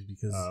movies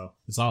because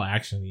it's all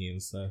action-y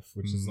and stuff,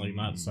 which is like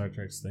not Star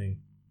Trek's thing.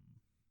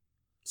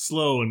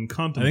 Slow and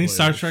contemplative. I think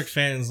Star Trek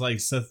fans like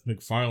Seth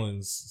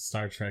MacFarlane's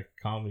Star Trek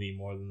comedy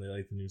more than they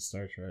like the new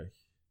Star Trek.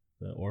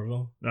 The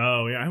Orville.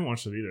 Oh, yeah, I haven't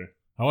watched it either.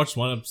 I watched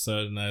one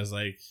episode and I was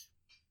like,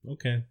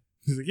 okay.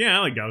 He's like, yeah,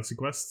 I like Galaxy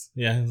Quest.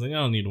 Yeah, I was like, I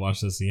don't need to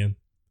watch this again.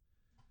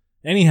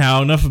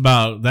 Anyhow, enough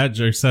about that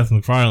jerk Seth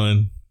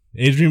MacFarlane.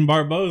 Adrienne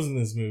Barbeau's in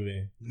this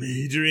movie.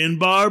 Adrienne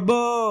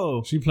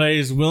Barbeau! She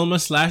plays Wilma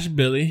 /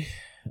 Billy.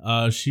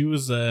 She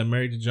was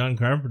married to John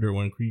Carpenter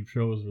when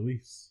Creepshow was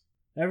released.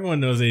 Everyone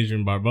knows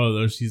Adrienne Barbeau,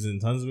 though. She's in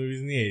tons of movies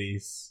in the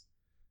 80s.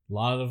 A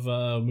lot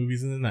of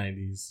movies in the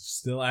 90s.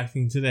 Still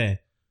acting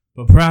today.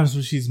 But perhaps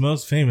what she's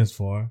most famous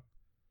for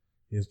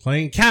is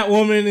playing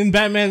Catwoman in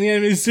Batman the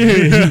Animated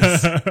Series.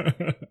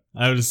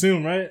 I would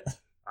assume, right?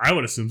 I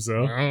would assume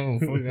so. Oh,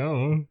 fuck, I don't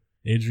know.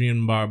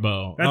 Adrienne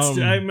Barbeau. That's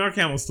Mark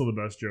Hamill's still the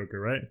best Joker,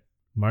 right?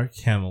 Mark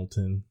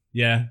Hamilton.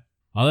 Yeah.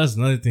 Oh, that's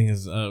another thing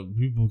is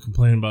people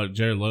complaining about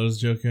Jared Leto's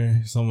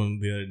Joker.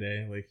 Someone the other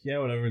day, like, yeah,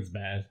 whatever, it's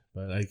bad.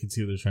 But I can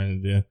see what they're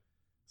trying to do.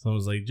 Someone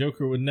was like,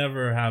 Joker would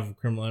never have a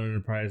criminal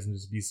enterprise and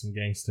just be some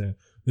gangster.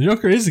 The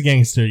Joker is a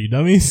gangster, you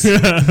dummies.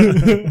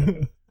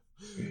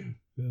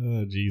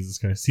 Oh, Jesus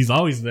Christ. He's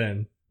always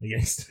been a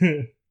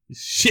gangster.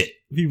 Shit.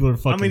 People are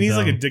fucking he's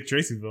dumb. like a Dick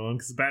Tracy villain,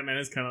 because Batman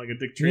is kind of like a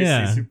Dick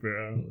Tracy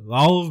superhero.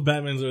 All of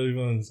Batman's early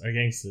villains are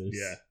gangsters.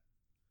 Yeah.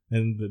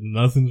 And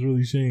nothing's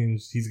really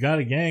changed. He's got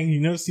a gang. You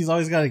notice he's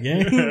always got a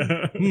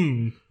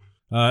gang?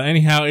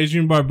 Anyhow,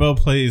 Adrienne Barbeau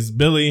plays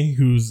Billy,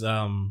 who's,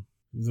 the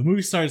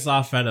movie starts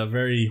off at a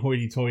very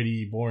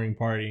hoity-toity, boring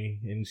party,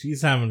 and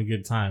she's having a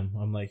good time.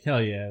 I'm like,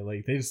 hell yeah.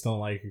 Like, they just don't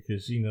like her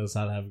because she knows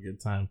how to have a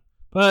good time.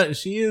 But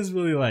she is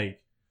really,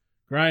 like,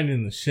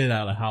 grinding the shit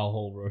out of Hal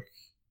Holbrook,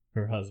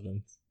 her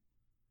husband.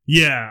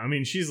 Yeah, I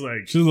mean, she's a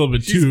little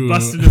bit too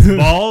busting his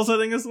balls, I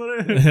think is what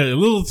it is. A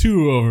little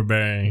too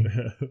overbearing.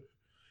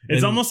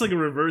 It's almost like a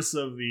reverse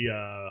of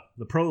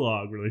the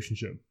prologue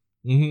relationship.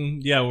 Mm-hmm,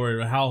 yeah,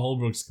 where Hal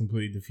Holbrook's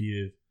completely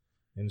defeated,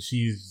 and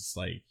she's just,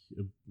 like,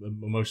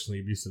 emotionally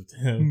abusive to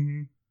him.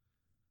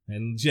 Mm-hmm.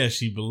 And yeah,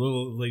 she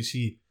belittled, like,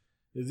 she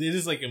it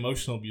is like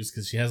emotional abuse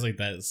because she has like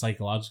that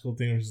psychological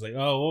thing where she's like,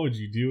 "Oh, what would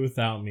you do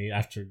without me?"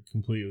 After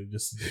completely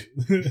just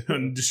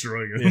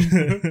destroying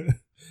him,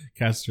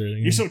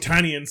 castrating. You're so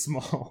tiny and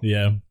small.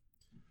 Yeah,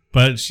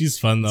 but she's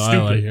fun though.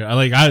 Stupid. I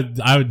like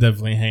her. I would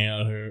definitely hang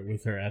out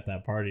with her at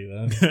that party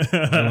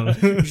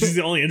though. She's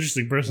the only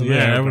interesting person. Yeah,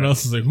 there, everyone but-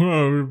 else is like, "Oh,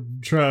 we're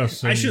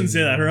trash." I shouldn't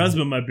say that. Her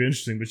husband might be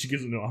interesting, but she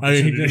gives him no I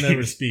opportunity. mean, he didn't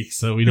ever speak,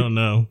 so we don't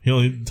know. He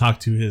only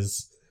talked to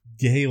his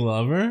gay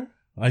lover.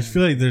 I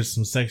feel like there's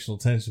some sexual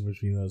tension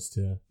between those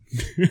two.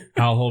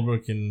 Hal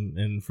Holbrook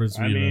and Fritz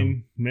I Wheaton.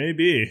 mean,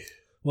 maybe.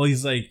 Well,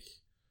 he's like,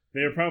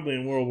 They were probably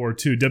in World War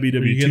II, "Are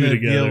WW2 you gonna together.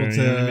 be able you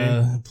know what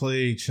I mean? to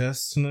play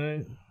chess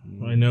tonight?"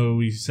 I know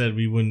we said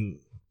we wouldn't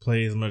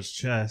play as much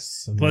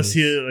chess. And Plus,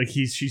 there's-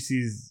 he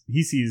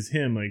sees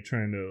him like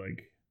trying to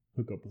like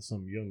hook up with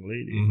some young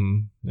lady.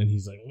 and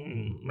he's like,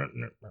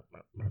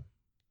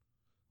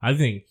 I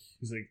think,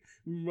 He's like,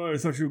 I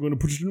thought you were going to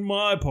put it in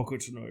my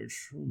pocket tonight.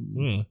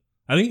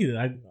 I think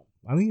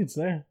it's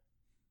there.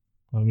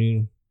 I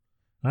mean,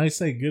 I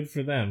say good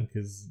for them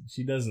because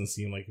she doesn't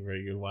seem like a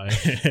very good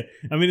wife.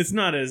 I mean, it's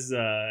not as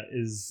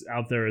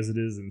out there as it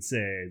is in,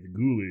 say, the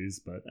Ghoulies,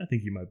 but I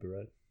think you might be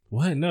right.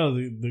 What? No,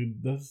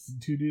 those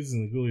two dudes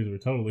in the Ghoulies were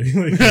totally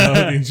like in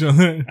love with each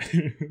other.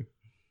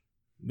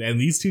 And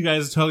these two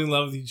guys are totally in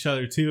love with each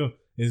other too.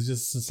 It's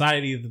just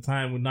society at the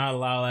time would not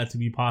allow that to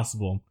be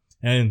possible.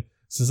 And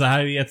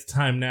society at the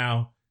time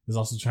now is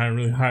also trying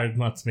really hard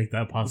not to make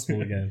that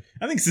possible again.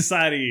 I think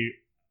society,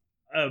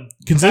 by and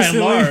Consistently.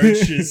 large,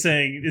 is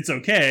saying it's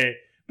okay,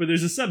 but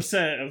there's a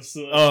subset of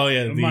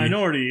of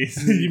minorities.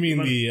 You mean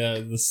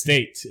the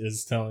state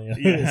is telling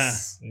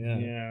us? Yeah.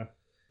 Yeah.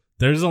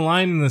 There's a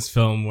line in this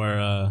film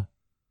where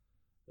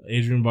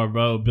Adrian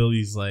Barbeau,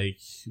 Billy's like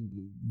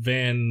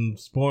Van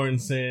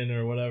Sporenson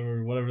or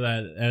whatever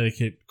that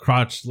etiquette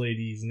crotch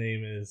lady's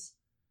name is.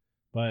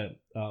 But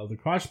the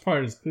crotch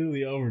part is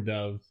clearly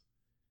overdubbed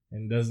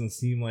and doesn't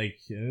seem like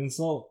an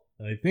insult.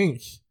 I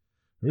think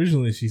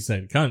originally she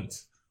said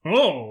cunt.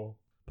 Oh!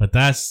 But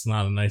that's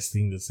not a nice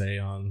thing to say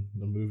on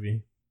the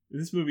movie.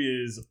 This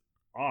movie is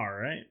R,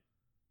 right?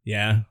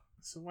 Yeah.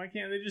 So why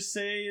can't they just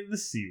say the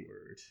C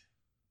word?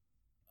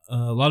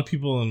 A lot of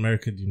people in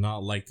America do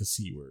not like the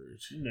C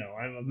word. No,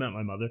 I've met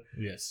my mother.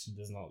 Yes, she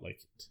does not like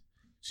it.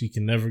 She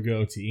can never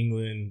go to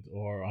England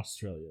or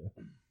Australia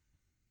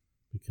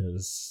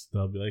because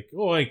they'll be like,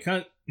 "Oh, I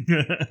can't."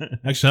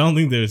 Actually, I don't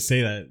think they would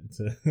say that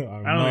to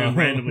our I don't mom. even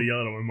randomly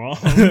yell at my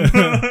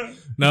mom.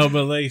 No,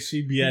 but like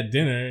she'd be at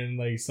dinner and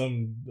like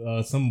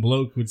some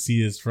bloke would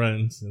see his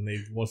friends and they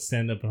would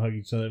stand up and hug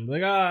each other and be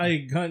like, "Ah,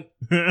 you cunt."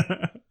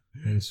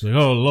 And she's like,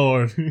 "Oh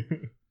Lord."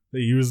 They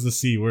use the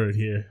C word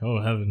here.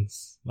 Oh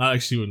heavens! I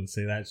actually wouldn't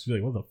say that. She'd be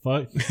like, "What the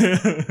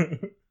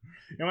fuck?"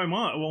 Yeah, my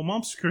mom. Well,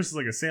 mom's curses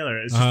like a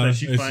sailor. It's just that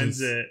she finds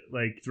it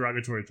like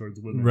derogatory towards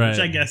women, Right. which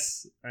I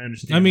guess I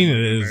understand. I mean, in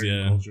it is, American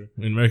yeah. culture.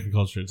 In American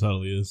culture, it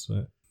totally is.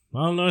 But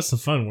I don't know. It's a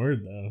fun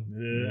word, though.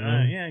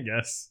 Yeah, I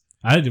guess.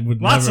 I would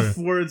Lots never. of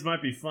words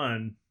might be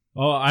fun.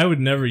 Oh, I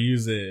would never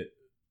use it.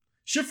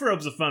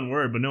 Shifferobe's a fun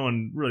word, but no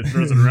one really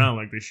throws it around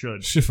like they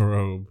should.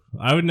 Shifferobe.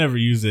 I would never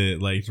use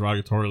it like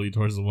derogatorily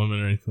towards a woman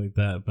or anything like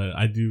that. But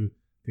I do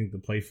think the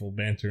playful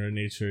banter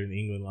nature in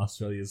England and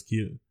Australia is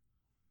cute.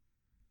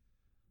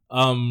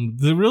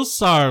 The real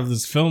star of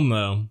this film,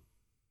 though,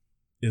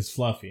 is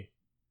Fluffy.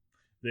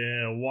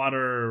 The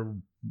water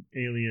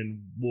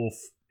alien wolf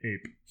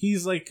ape.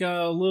 He's like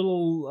a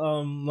little,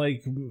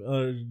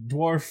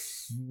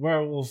 dwarf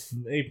werewolf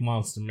ape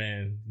monster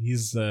man.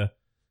 His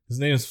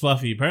name is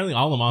Fluffy. Apparently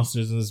all the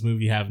monsters in this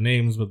movie have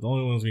names, but the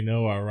only ones we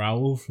know are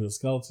Raoul for the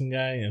skeleton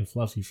guy and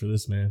Fluffy for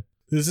this man.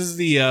 This is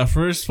the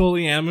first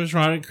fully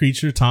animatronic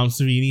creature Tom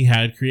Savini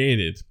had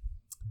created.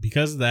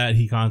 Because of that,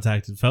 he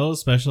contacted fellow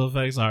special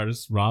effects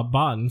artist Rob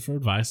Bottin for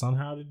advice on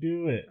how to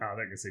do it. Oh, I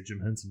thought I could say Jim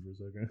Henson for a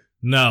second.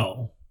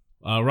 No.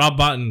 Rob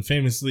Bottin,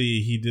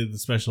 famously, he did the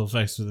special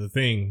effects for The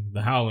Thing,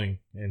 The Howling,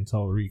 and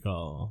Total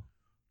Recall.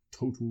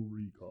 Total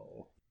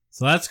Recall.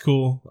 So that's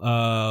cool.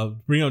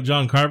 Bring up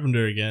John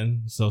Carpenter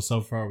again. So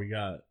far we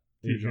got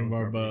Adrian John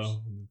Barbeau, Carpenters.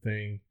 The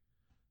Thing.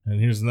 And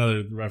here's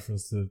another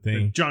reference to The The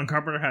Thing. John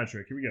Carpenter hat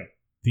trick. Here we go.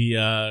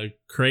 The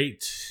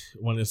crate,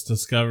 when it's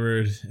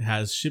discovered,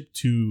 has shipped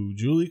to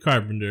Julie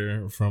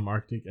Carpenter from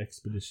Arctic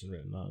Expedition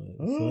written on it.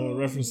 So a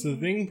reference to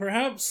The Thing,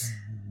 perhaps?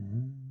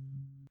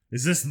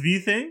 Is this the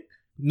thing?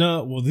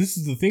 No, well, this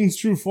is The Thing's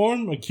true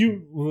form. A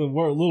cute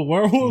little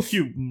werewolf.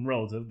 Cute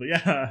relative, but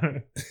yeah.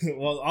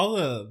 Well, all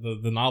the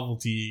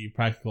novelty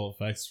practical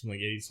effects from like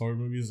 80s horror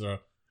movies are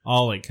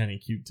all like kind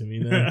of cute to me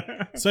now.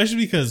 Especially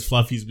because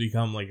Fluffy's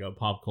become like a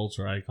pop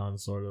culture icon,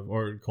 sort of,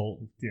 or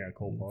cult. Yeah,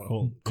 cult pop.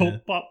 Cult, Cult yeah.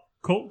 pop.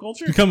 Cult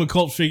culture? Become a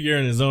cult figure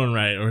in his own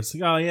right, or it's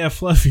like, oh yeah,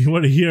 Fluffy,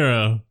 what a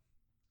hero.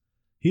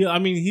 He's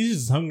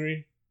just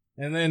hungry,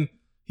 and then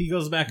he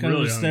goes back under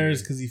Really the stairs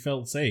hungry. because he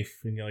felt safe,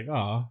 and you're like,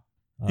 oh.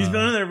 He's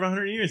been under there for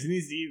 100 years. He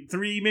needs to eat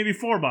 3, maybe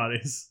 4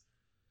 bodies.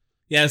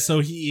 Yeah,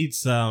 so he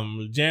eats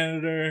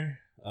janitor,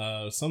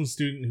 some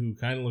student who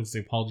kind of looks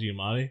like Paul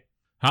Giamatti.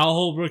 Hal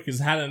Holbrook has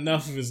had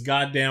enough of his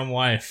goddamn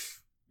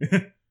wife.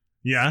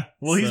 Yeah.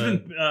 Well, he's So-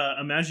 been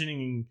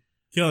imagining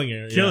killing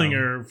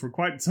her for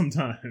quite some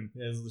time.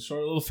 Yeah, the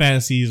short little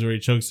fantasies where he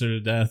chokes her to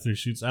death or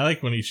shoots. I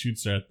like when he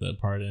shoots her at the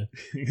party.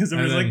 Because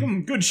everyone's And like,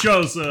 then- good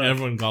show, sir.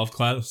 Everyone golf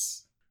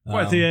claps.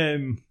 Quite the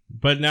aim.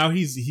 But now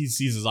he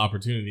sees his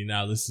opportunity.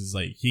 Now this is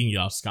like he can get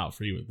off scot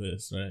free with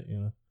this, right? You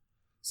know.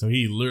 So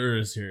he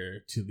lures her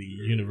to the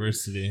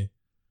university.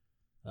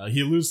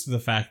 He alludes to the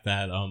fact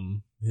that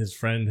his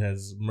friend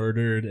has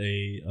murdered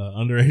a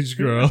underage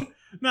girl.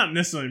 Not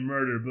necessarily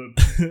murder,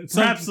 but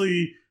perhaps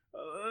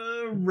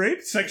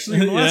raped,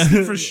 sexually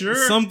molested for sure.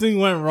 Something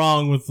went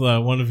wrong with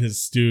one of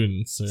his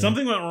students.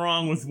 Something went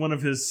wrong with one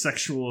of his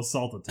sexual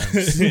assault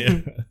attempts.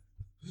 Yeah.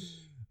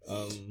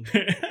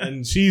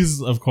 And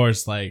she's of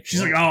course like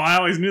She's like, oh, I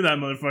always knew that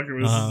motherfucker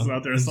was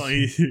out there.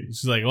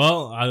 She's like,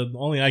 well,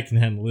 only I can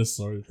handle this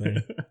sort of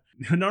thing.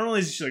 Not only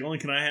is she like,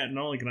 not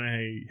only can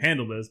I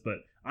handle this, but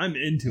I'm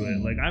into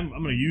it. Like I'm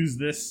gonna use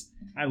this.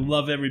 I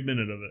love every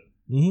minute of it.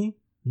 Mm-hmm.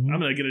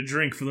 I'm gonna get a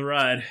drink for the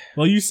ride.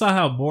 Well, you saw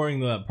how boring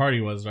that party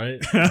was, right?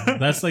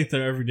 That's like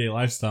their everyday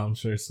lifestyle, I'm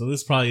sure. So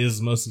this probably is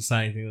the most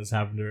exciting thing that's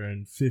happened to her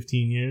in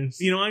 15 years.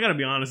 You know, I gotta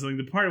be honest. Like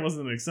the party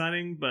wasn't that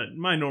exciting, but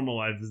my normal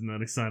life isn't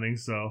that exciting.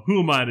 So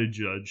who am I to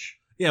judge?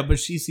 Yeah, but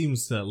she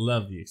seems to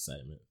love the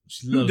excitement.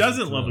 Who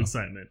doesn't love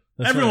excitement?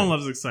 That's Everyone right.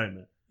 loves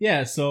excitement.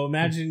 Yeah, so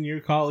imagine your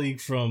colleague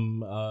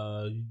from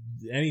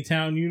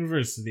Anytown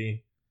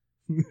University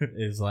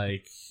is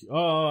like,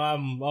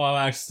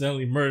 I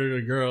accidentally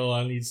murdered a girl.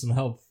 I need some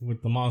help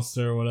with the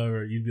monster or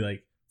whatever. You'd be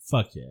like,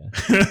 fuck yeah.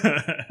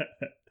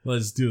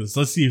 Let's do this.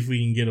 Let's see if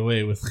we can get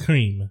away with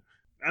cream.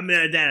 I'm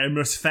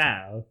most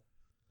foul.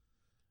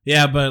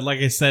 Yeah, but like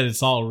I said,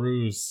 it's all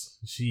ruse.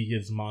 She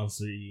gets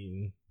monster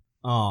eaten.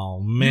 Oh,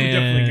 man. You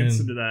definitely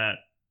consider that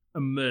a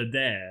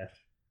murder.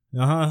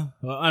 Uh-huh.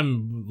 Well,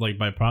 I'm like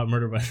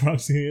murder by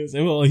proxy.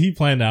 Well, he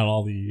planned out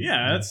all the...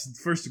 Yeah, that's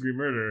first degree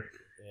murder.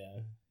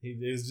 Yeah.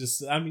 It's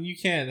just, I mean, you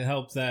can't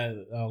help that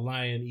a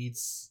lion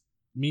eats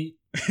meat.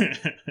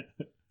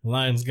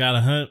 Lion's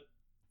gotta hunt.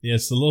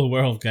 Yes, the little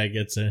werewolf guy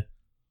gets her.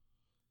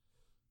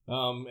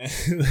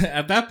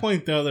 At that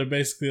point, though, they're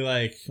basically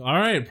like, all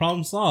right,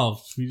 problem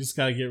solved. We just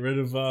gotta get rid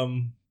of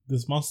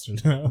this monster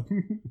now.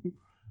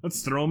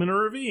 Let's throw him in a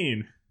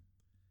ravine.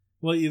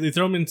 Well, they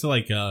throw him into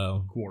like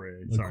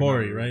Quarry. a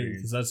quarry, right?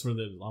 Because that's where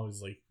they're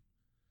always like,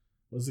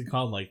 what's it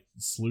called? Like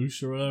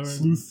sloosh or whatever?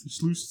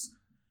 Sluice.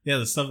 Yeah,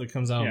 the stuff that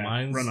comes out of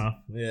mines. Runoff.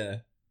 Yeah.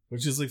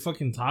 Which is like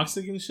fucking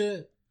toxic and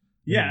shit.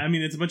 Yeah, I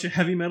mean, it's a bunch of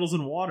heavy metals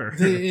and water.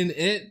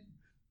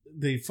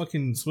 They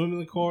fucking swim in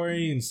the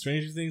quarry and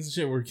Stranger Things and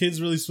shit. Were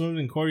kids really swimming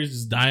in quarries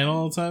just dying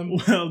all the time?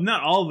 Well,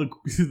 not all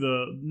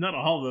not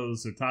all of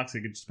those are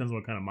toxic. It just depends on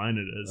what kind of mine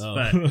it is. Oh.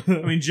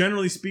 But I mean,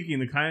 generally speaking,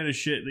 the kind of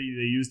shit that they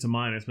use to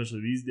mine,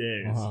 especially these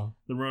days,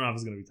 the runoff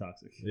is going to be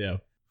toxic. Yeah.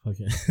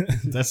 Okay.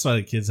 That's why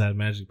the kids had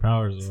magic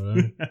powers or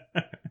whatever.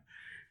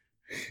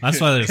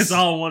 That's why it's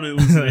all one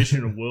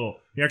hallucination of Will.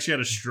 He actually had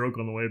a stroke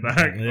on the way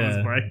back on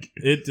his bike.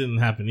 It didn't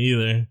happen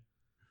either.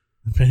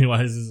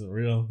 Pennywise isn't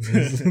real.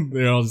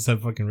 They all just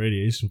have fucking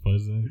radiation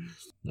poisoning.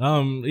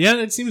 Yeah,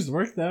 it seems to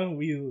work though.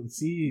 We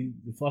see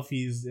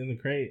Fluffy's in the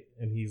crate,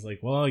 and he's like,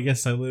 "Well, I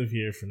guess I live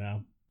here for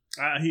now."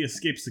 He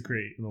escapes the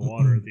crate in the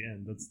water at the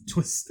end. That's the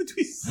twist. The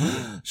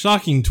twist.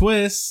 Shocking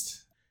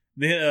twist.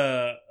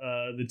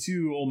 The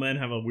two old men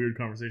have a weird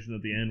conversation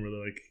at the end where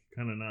they're like,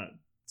 kind of not.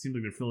 Seems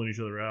like they're filling each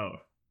other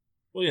out.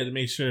 Well, yeah, to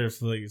make sure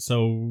if like,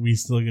 so we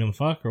still gonna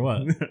fuck or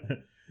what?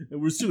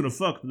 We're still gonna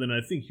fuck, but then I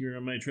think I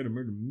might try to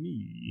murder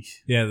me.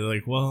 Yeah, they're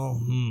like, well,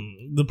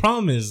 the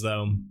problem is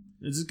though,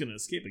 is it gonna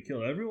escape and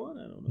kill everyone?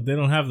 I don't know. They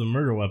don't have the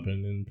murder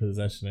weapon in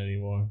possession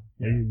anymore.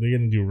 Yeah. They're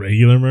gonna do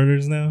regular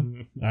murders now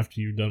after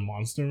you've done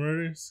monster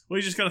murders. Well,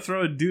 you just gotta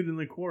throw a dude in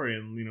the quarry,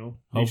 and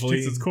hopefully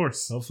takes its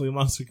course. Hopefully, a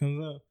monster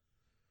comes out.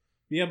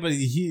 Yeah, but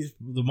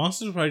the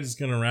monster's probably just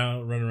gonna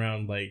run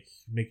around like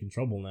making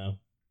trouble now.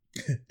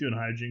 Doing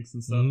hijinks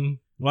and stuff. Mm-hmm.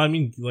 Well, I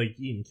mean, like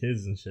eating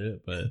kids and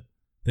shit, but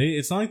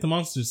it's not like the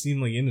monsters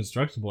seem like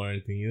indestructible or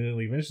anything either.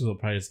 Like eventually they'll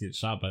probably just get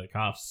shot by the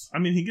cops. I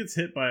mean, he gets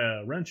hit by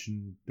a wrench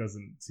and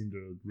doesn't seem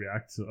to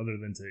react to other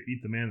than to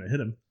eat the man that hit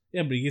him.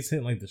 Yeah, but he gets hit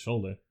in like the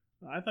shoulder.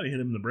 I thought he hit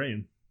him in the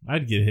brain.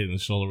 I'd get hit in the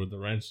shoulder with the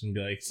wrench and be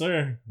like,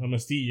 "Sir, I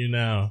must eat you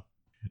now."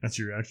 That's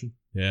your reaction?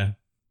 Yeah.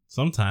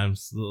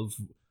 Sometimes.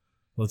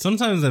 Well,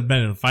 sometimes I've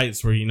been in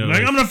fights where,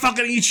 like I'm gonna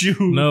fucking eat you.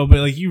 No, but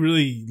like you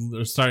really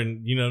are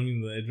starting, you know what I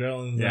mean? The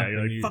adrenaline's yeah, up.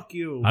 You're like, fuck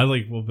you. I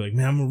will be like,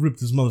 man, I'm gonna rip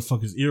this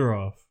motherfucker's ear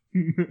off.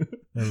 And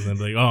then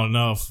be like, oh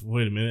no,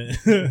 wait a minute.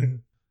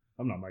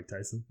 I'm not Mike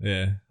Tyson.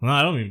 Yeah. No,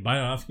 I don't mean bite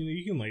off.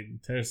 You can like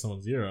tear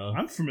someone's ear off.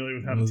 I'm familiar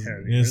with how to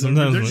tear. Yeah,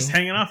 sometimes they're just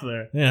hanging off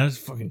there. Yeah, I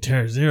just fucking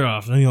tear his ear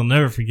off. And then he'll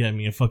never forget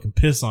me and fucking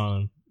piss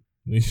on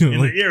him.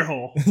 In the ear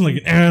hole. Like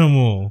an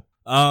animal.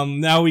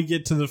 Now we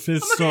get to the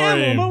fifth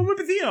story. I'm gonna rip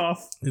his ear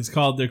off. It's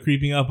called They're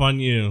Creeping Up on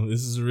You.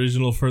 This is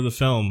original for the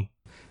film.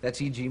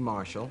 That's E.G.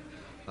 Marshall,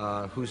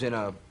 who's in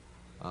a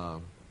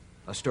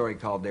a story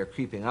called They're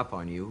Creeping Up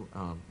on You.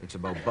 It's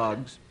about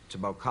bugs. It's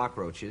about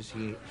cockroaches.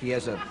 He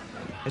has a,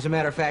 as a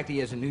matter of fact, he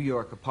has a New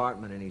York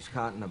apartment and he's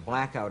caught in a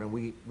blackout. And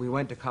we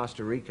went to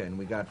Costa Rica and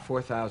we got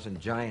 4,000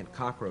 giant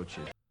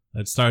cockroaches.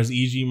 That stars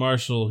E.G.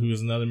 Marshall, who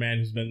is another man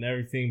who's been in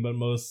everything, but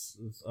most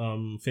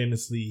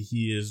famously,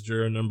 he is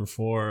juror number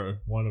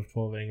 4, one of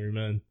 12 Angry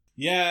Men.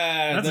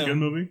 Yeah, that's a good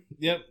movie.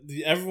 Yep,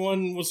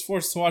 everyone was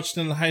forced to watch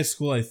it in high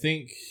school, I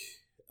think.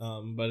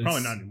 But it's,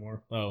 probably not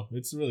anymore. Oh,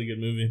 it's a really good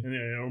movie. And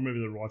or maybe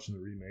they're watching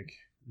the remake.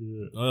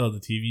 Oh, the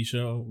TV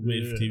show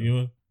made for TV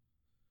one.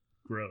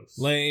 Gross.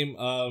 Lame.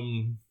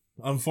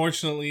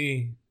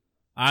 Unfortunately,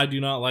 I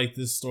do not like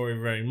this story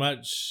very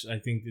much. I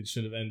think it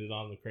should have ended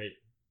on the crate.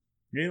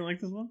 You didn't like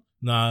this one?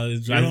 No,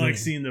 I don't like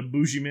seeing the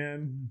bougie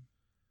man.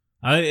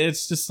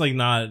 It's just like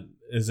not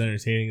as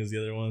entertaining as the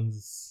other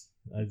ones.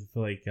 I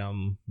feel like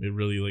it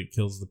really like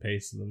kills the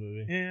pace of the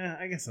movie. Yeah,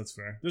 I guess that's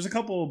fair. There's a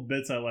couple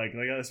bits I like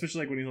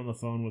especially like when he's on the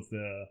phone with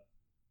the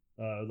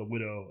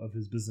widow of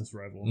his business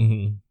rival.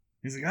 Mm-hmm.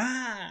 He's like,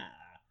 ah.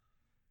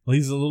 Well,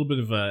 he's a little bit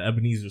of a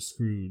Ebenezer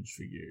Scrooge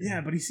figure.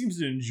 Yeah, but he seems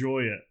to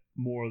enjoy it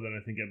more than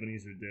I think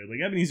Ebenezer did.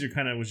 Like Ebenezer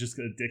kind of was just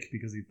a dick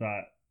because he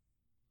thought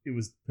it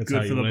was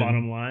good for the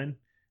bottom line.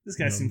 This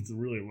guy seems to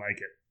really like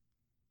it.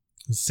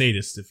 A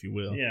sadist, if you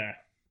will. Yeah.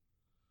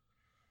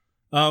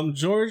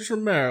 George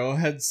Romero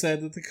had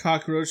said that the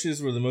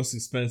cockroaches were the most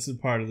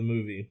expensive part of the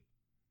movie.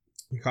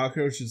 The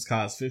cockroaches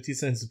cost 50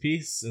 cents a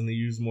piece, and they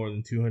used more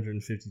than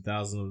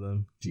 250,000 of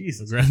them.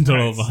 Jesus, a grand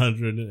total of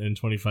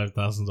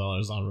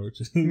 $125,000 on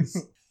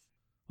roaches.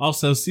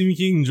 Also, Stephen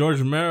King and George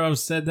Romero have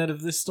said that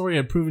if this story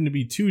had proven to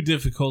be too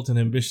difficult and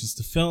ambitious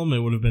to film, it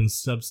would have been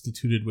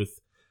substituted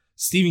with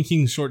Stephen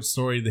King's short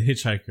story, The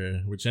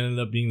Hitchhiker, which ended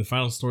up being the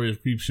final story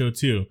of Creepshow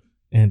 2.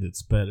 And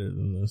it's better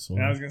than this one.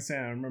 Yeah, I was going to say,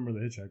 I remember The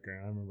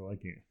Hitchhiker. I remember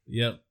liking it.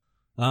 Yep.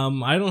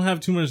 I don't have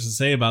too much to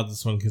say about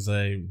this one because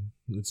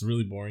it's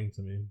really boring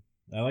to me.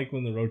 I like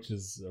when the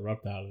roaches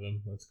erupt out of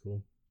him. That's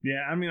cool.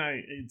 Yeah, I mean,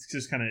 it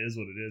just kind of is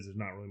what it is. There's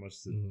not really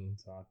much to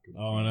talk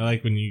about. Oh, and I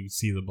like when you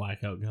see the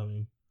blackout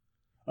coming.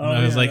 Oh, and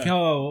I was like,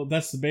 oh,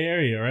 that's the Bay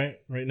Area, right?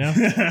 Right now?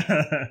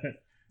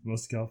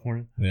 Most of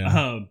California.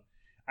 Yeah.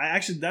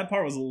 That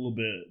part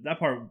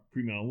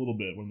freaked me out a little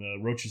bit when the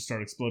roaches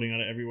start exploding on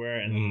it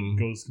everywhere and then it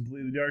goes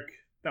completely dark.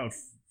 That would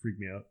freak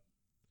me out.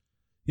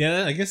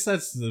 Yeah, I guess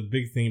that's the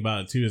big thing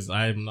about it too, is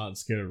I'm not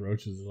scared of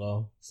roaches at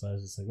all. So I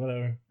was just like,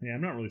 whatever. Yeah,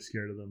 I'm not really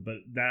scared of them, but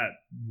that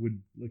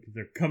would, like, if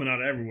they're coming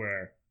out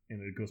everywhere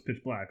and it goes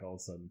pitch black all of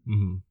a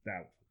sudden,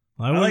 that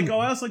I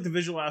also like the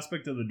visual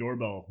aspect of the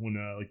doorbell when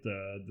like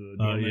the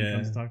doorman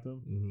comes to talk to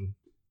him.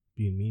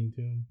 Being mean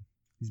to him.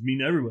 He's mean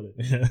to everybody.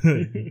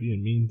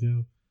 Being mean to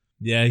him.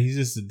 Yeah, he's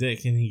just a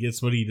dick, and he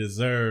gets what he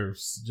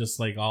deserves, just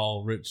like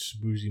all rich,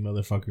 bougie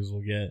motherfuckers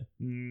will get.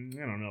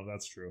 I don't know if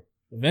that's true.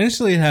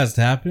 Eventually, it has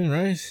to happen,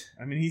 right?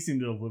 I mean, he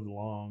seemed to have lived a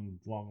long,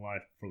 long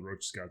life before the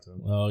roaches got to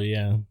him. Oh,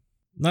 yeah.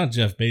 Not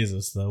Jeff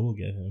Bezos, though. We'll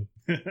get him.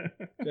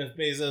 Jeff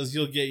Bezos,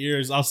 you'll get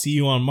yours. I'll see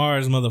you on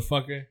Mars,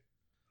 motherfucker.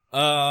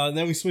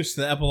 Then we switch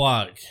to the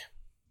epilogue.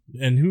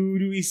 And who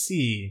do we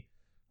see?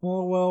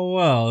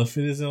 Well, if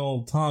it isn't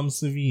old Tom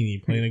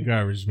Savini playing a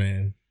garbage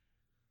man.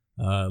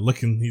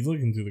 He's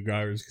looking through the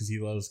garbage because he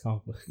loves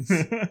comic books.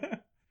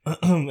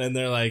 And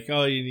they're like,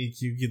 oh, you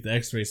get the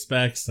x-ray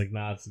specs. Like,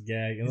 nah, it's a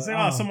gag. And he's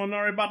like, someone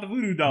already bought the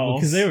voodoo dolls.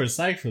 Because they were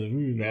psyched for the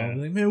voodoo doll. They're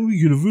like, man,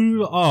 we get a voodoo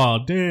doll.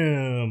 Oh,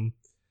 damn.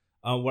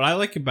 What I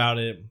like about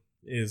it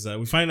is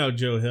we find out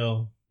Joe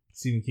Hill,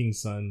 Stephen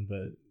King's son,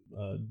 but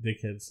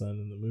Dickhead's son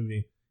in the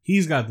movie,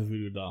 he's got the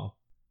voodoo doll.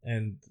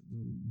 And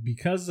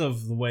because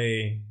of the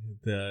way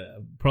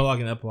the prologue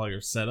and epilogue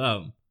are set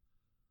up,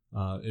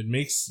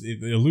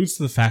 it alludes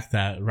to the fact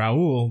that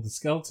Raul, the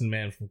skeleton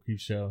man from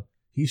Creepshow,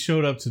 he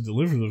showed up to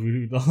deliver the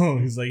voodoo doll.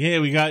 He's like, hey,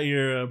 we got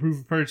your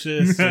proof of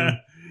purchase,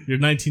 your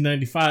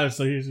 1995,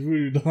 so here's your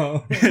voodoo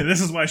doll. This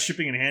is why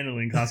shipping and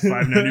handling costs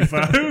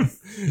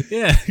 $5.95.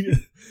 Yeah,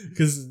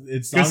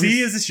 because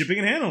he is the shipping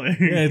and handling.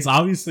 Yeah, it's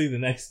obviously the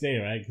next day,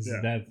 right? Because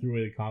his dad threw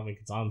away the comic.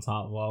 It's on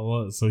top, blah,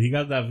 blah, blah. So he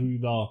got that voodoo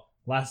doll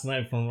last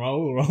night from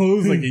Raul.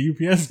 Raul's like a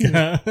UPS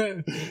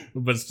guy,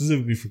 but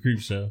specifically for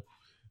Creepshow.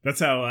 That's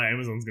how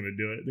Amazon's going to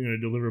do it. They're going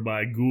to deliver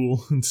by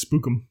ghoul and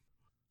spook them.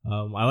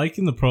 I like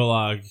in the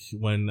prologue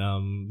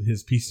when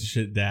his piece of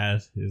shit dad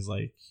is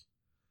like,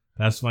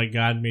 that's my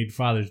God-made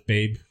fathers,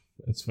 babe.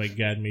 That's my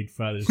God-made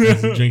fathers.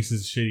 As he drinks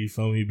his shitty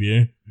foamy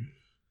beer.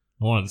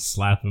 I wanted to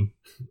slap him.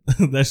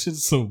 That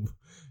shit's so...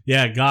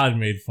 Yeah, God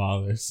made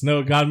fathers.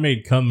 No, God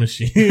made cum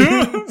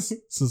machines.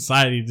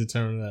 Society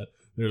determined that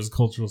there's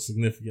cultural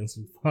significance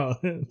with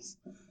fathers.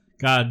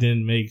 God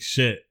didn't make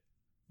shit.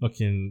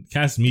 Fucking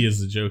cast me as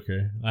the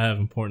Joker. I have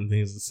important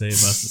things to say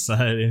about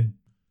society.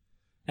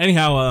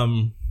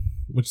 Anyhow,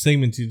 which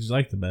segment did you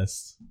like the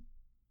best?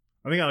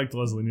 I think I like the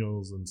Leslie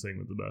Nielsen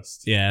segment the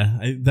best. Yeah,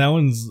 that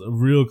one's a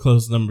real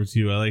close number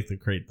 2. I like the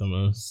crate the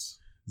most.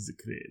 The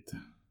crate.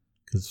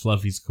 Because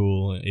Fluffy's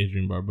cool and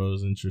Adrienne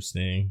Barbeau's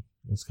interesting.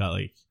 It's got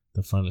like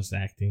the funnest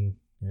acting.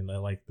 And I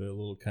like the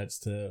little cuts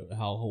to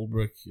Hal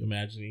Holbrook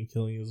imagining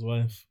killing his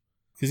wife.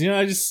 Because,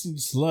 I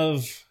just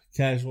love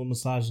casual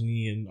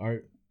misogyny and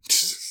art.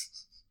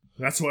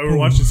 That's why we're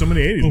watching so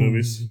many 80s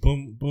movies.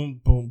 Boom, boom,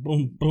 boom,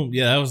 boom, boom.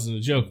 Yeah, that wasn't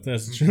a joke.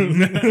 That's the truth.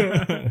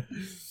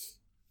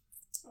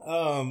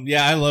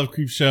 Yeah, I love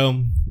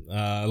Creepshow.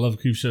 I love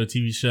Creepshow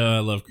TV show. I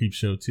love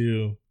Creepshow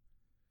 2.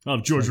 Oh,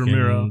 George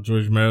Romero.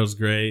 George Romero's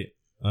great.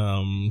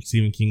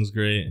 Stephen King's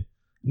great. I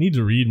need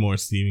to read more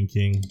Stephen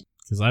King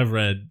because I've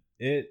read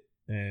it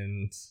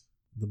and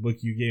the book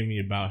you gave me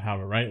about how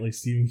to write like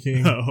Stephen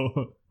King.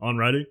 Oh, on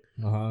writing?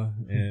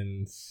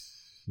 And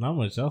not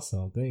much else, I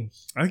don't think.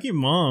 I think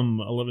Mom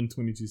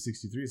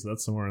 11/22/63, so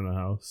that's somewhere in the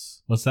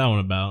house. What's that one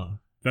about?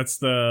 That's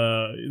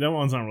that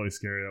one's not really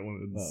scary. That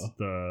one is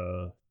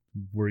the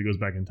where he goes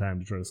back in time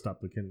to try to stop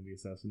the Kennedy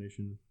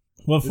assassination.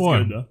 What It's for?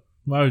 good, though.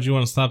 Why would you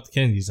want to stop the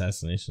Kennedy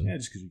assassination? Yeah,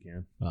 just because you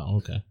can. Oh,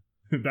 okay.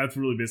 That's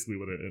really basically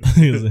what it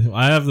is.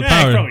 I have the Yeah,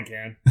 power. you probably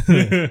can.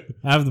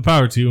 I have the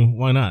power to.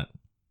 Why not?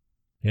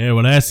 Yeah,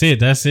 well, that's it.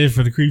 That's it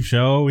for the Creep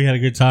Show. We had a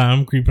good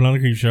time creeping on the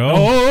Creep Show.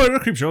 Oh, the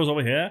Creep Show's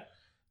over here.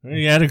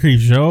 We had a Creep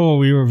Show.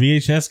 We were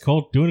VHS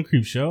cult doing a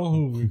Creep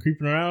Show. We were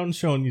creeping around,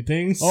 showing you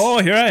things. Oh,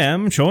 here I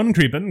am, showing and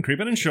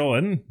creeping and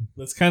showing.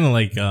 That's kind of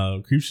like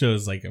Creep Show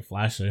is like a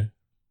flasher.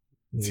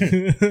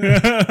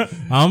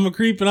 I'm a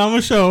creep and I'm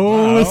a show.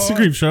 Wow. It's a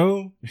Creep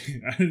Show.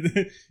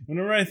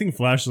 Whenever I think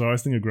Flash, I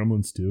always think of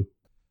Gremlins 2.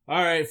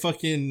 All right,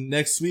 fucking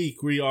next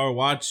week we are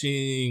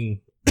watching.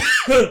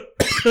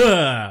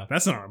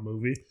 That's not a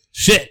movie.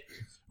 Shit.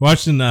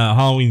 Watching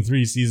Halloween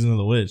 3 Season of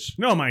the Witch.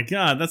 No, my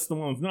God, that's the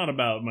one that's not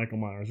about Michael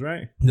Myers,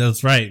 right?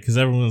 That's right, because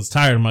everyone's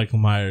tired of Michael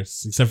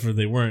Myers, except for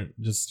they weren't.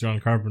 Just John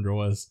Carpenter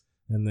was.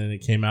 And then it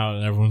came out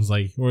and everyone's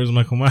like, where's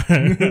Michael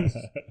Myers?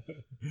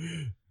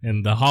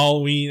 And the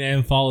Halloween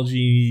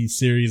anthology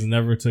series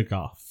never took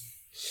off.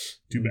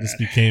 Too bad. It just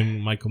became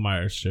Michael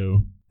Myers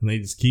show. And they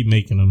just keep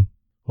making them.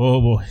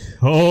 Oh boy.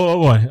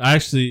 Oh boy.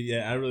 Actually,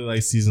 yeah, I really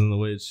like Season of the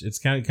Witch. It's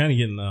kind of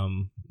getting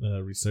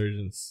a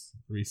resurgence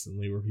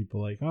recently where people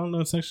are like, oh no,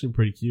 it's actually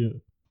pretty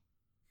cute.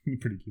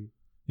 Pretty cute.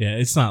 Yeah,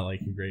 it's not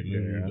like a great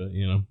movie, Yeah. but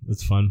you know,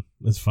 it's fun.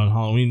 It's a fun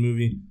Halloween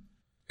movie.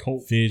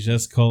 Cult.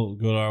 VHS Cult.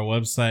 Go to our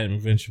website,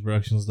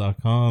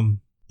 McVentureProductions.com.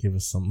 Give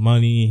us some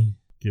money.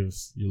 Give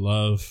us your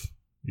love,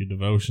 your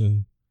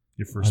devotion.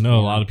 Your first. I know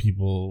a lot of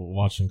people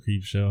watching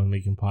Creepshow and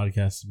making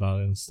podcasts about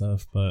it and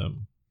stuff, but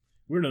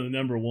We're the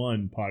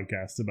 #1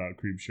 podcast about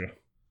Creepshow.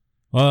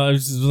 well,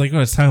 it's just like what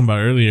I was talking about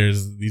earlier.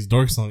 Is these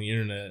dorks on the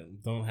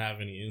internet don't have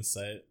any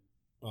insight.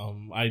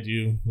 I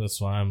do. That's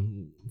why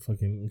I'm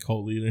fucking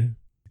cult leader.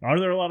 Are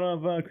there a lot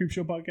of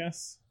Creepshow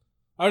podcasts?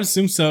 I would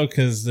assume so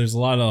because there's a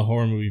lot of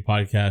horror movie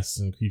podcasts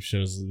and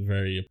Creepshow is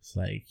very it's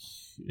like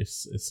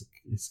it's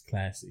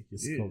classic.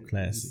 It's called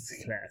classic.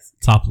 It's classic.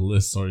 Top of the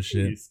list sort of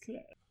shit. It's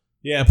classic.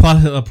 Yeah,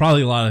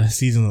 probably a lot of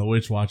Season of the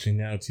Witch watching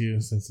now too,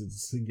 since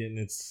it's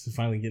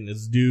finally getting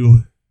its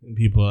due. And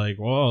people are like,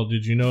 well,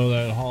 did you know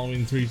that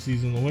Halloween 3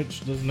 Season of the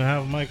Witch doesn't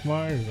have Mike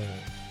Myers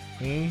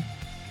in it?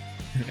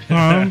 It's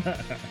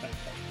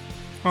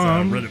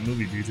a Reddit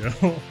movie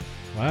detail.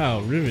 Wow,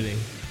 riveting.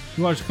 If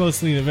you watch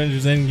closely in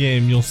Avengers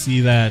Endgame, you'll see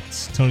that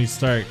Tony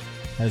Stark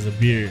has a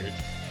beard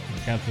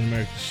and Captain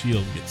America's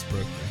shield gets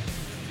broken.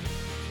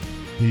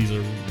 These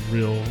are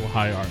real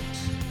high art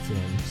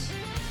films.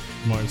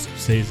 Martin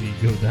Scorsese,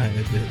 go die in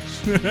a ditch.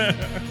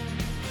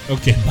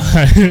 Okay,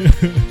 bye.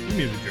 You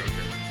need a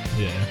Joker.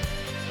 Yeah.